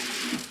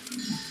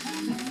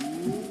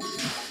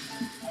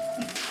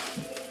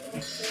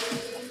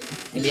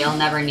 Maybe I'll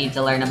never need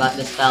to learn about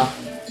this spell.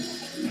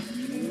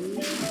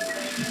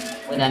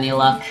 With any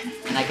luck.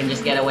 And I can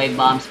just get away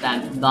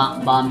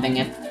bombing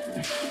it.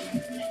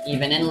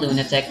 Even in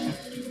Lunatic.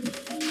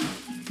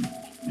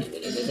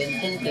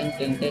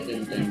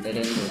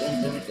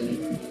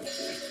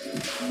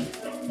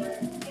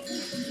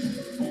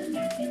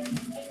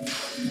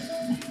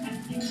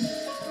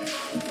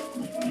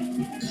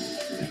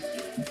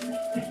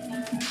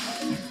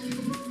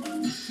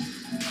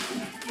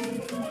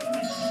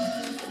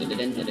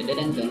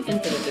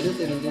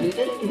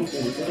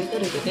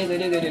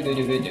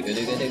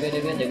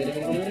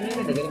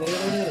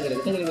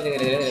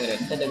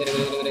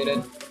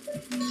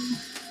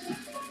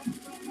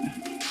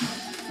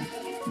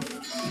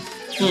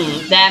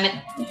 Damn it!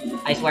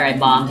 I swear I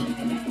bombed.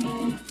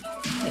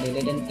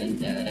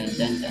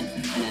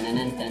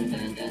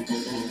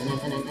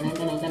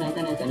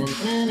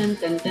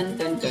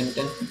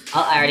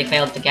 Oh, I already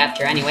failed to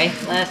capture anyway.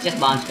 Let's just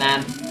bomb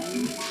spam.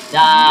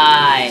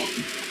 Die!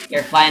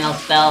 Your final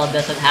spell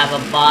doesn't have a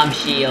bomb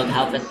shield.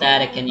 How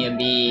pathetic can you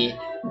be?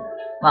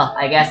 Well,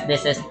 I guess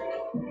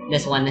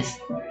this one is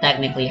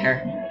technically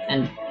her.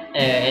 And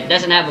it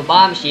doesn't have a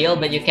bomb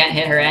shield, but you can't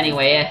hit her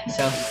anyway,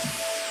 so...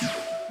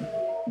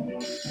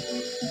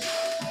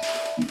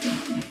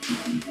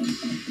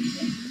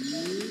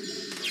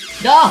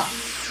 Go!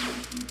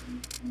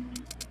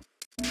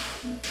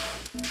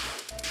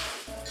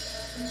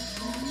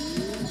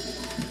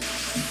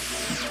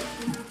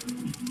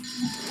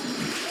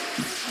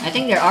 I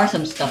think there are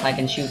some stuff I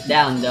can shoot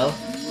down, though.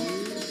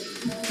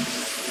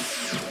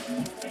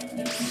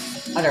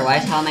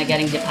 Otherwise, how am I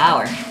getting the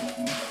power?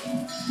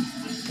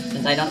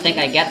 Since I don't think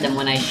I get them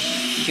when I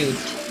shoot.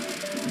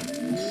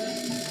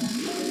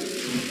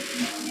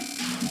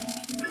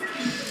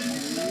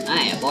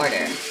 I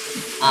border.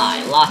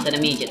 I lost it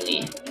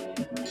immediately.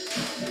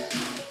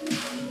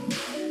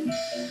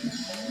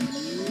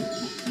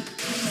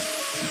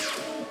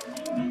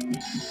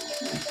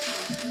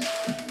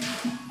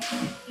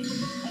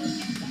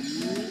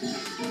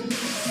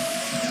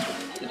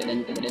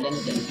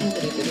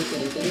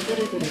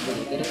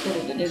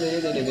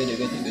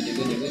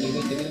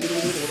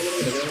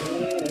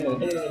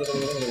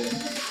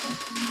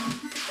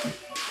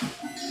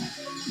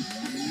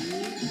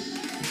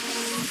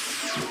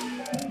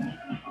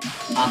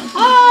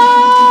 Aha!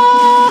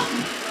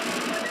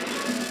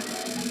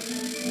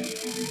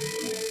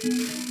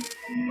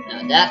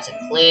 Now that's a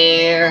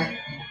clear.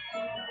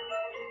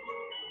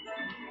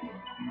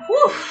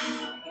 Whew.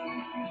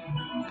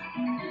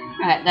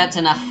 Alright, that's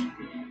enough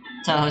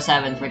Touhou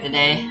 7 for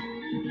today.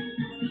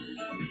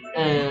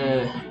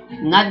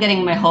 I'm not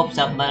getting my hopes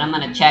up, but I'm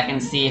gonna check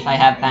and see if I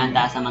have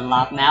Phantasm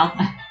unlocked now.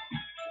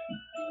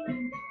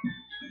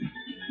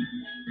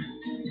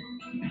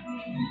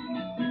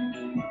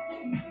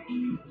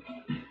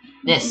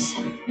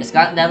 The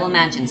Scarlet Devil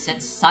Mansion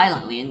sits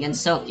silently in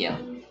Gensokyo.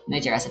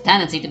 Nature has a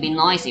tendency to be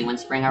noisy when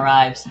spring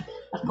arrives.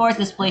 Of course,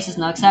 this place is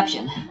no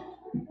exception.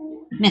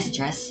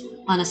 Mistress,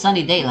 on a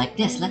sunny day like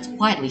this, let's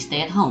quietly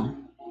stay at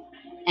home.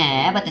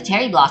 But the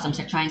cherry blossoms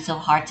are trying so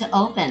hard to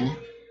open.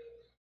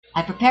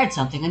 I prepared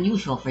something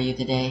unusual for you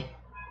today,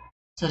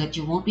 so that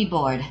you won't be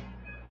bored.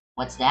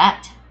 What's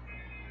that?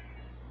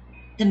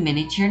 The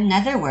miniature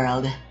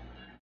netherworld.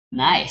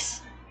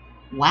 Nice.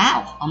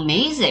 Wow,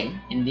 amazing,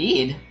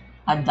 indeed.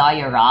 A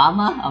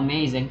diorama?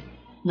 Amazing.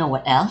 Know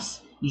what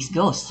else? These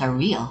ghosts are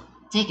real,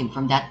 taken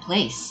from that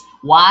place.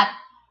 What?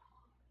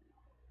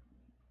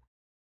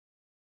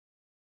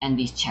 And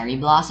these cherry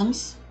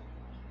blossoms?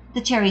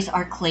 The cherries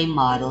are clay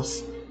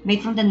models,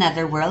 made from the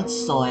netherworld's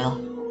soil.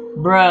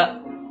 Bruh.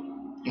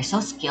 You're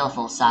so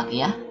skillful,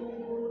 Sakuya.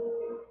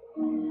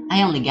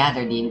 I only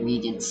gathered the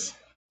ingredients.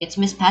 It's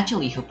Miss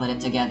Patchouli who put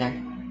it together.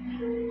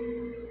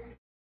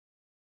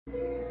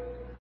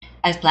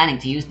 I was planning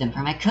to use them for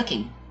my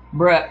cooking.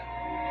 Bruh.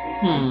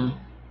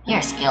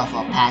 You're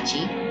skillful,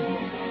 Patchy.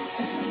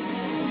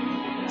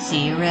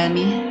 See,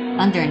 Remy?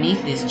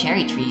 Underneath these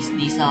cherry trees,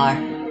 these are...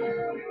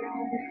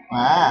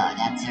 Whoa,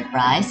 that's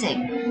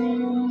surprising.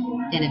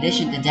 In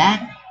addition to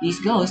that,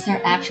 these ghosts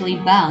are actually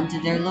bound to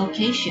their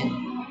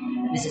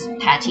location. This is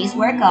Patchy's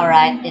work,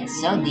 alright. It's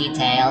so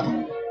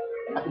detailed.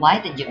 But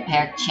why did you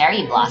pair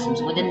cherry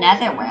blossoms with the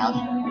netherworld?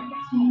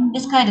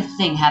 This kind of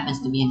thing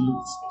happens to be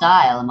in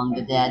style among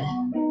the dead.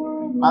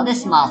 While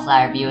this small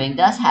flower viewing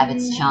does have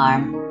its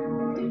charm,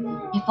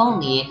 if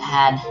only it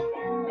had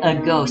a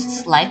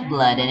ghost's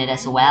lifeblood in it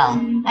as well,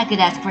 I could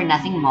ask for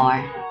nothing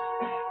more.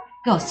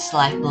 Ghost's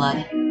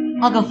lifeblood.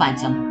 I'll go find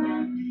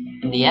some.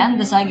 In the end,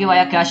 the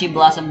Sagiwayakashi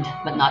blossomed,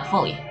 but not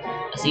fully.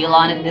 The seal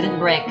on it didn't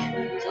break,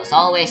 so as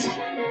always,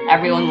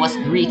 everyone was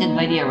greeted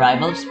by the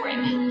arrival of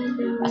spring.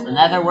 As the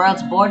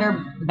netherworld's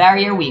border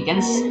barrier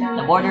weakens,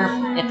 the border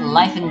of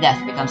life and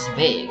death becomes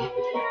vague.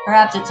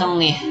 Perhaps it's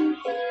only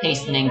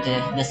hastening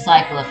to the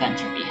cycle of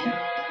entropy.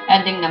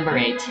 Ending number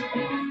 8.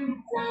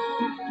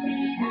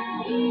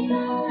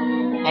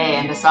 Hey,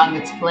 and the song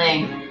that's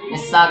playing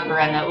is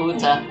Sakura na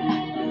Uta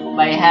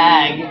by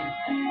Hag.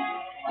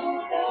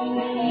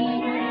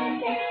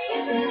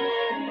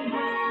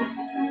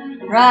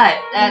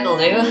 Right, that'll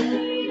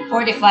do.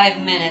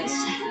 45 minutes.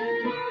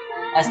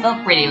 That's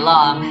still pretty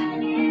long.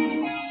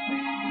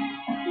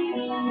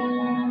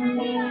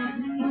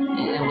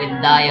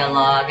 With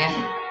dialogue,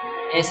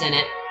 isn't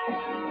it?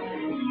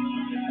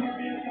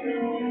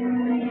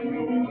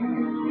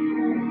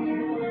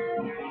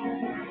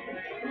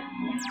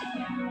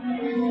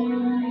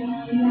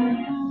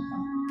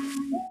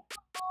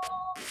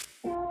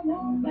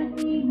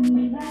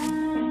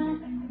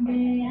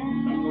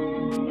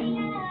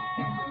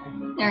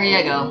 There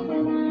you go.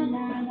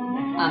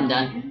 I'm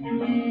done.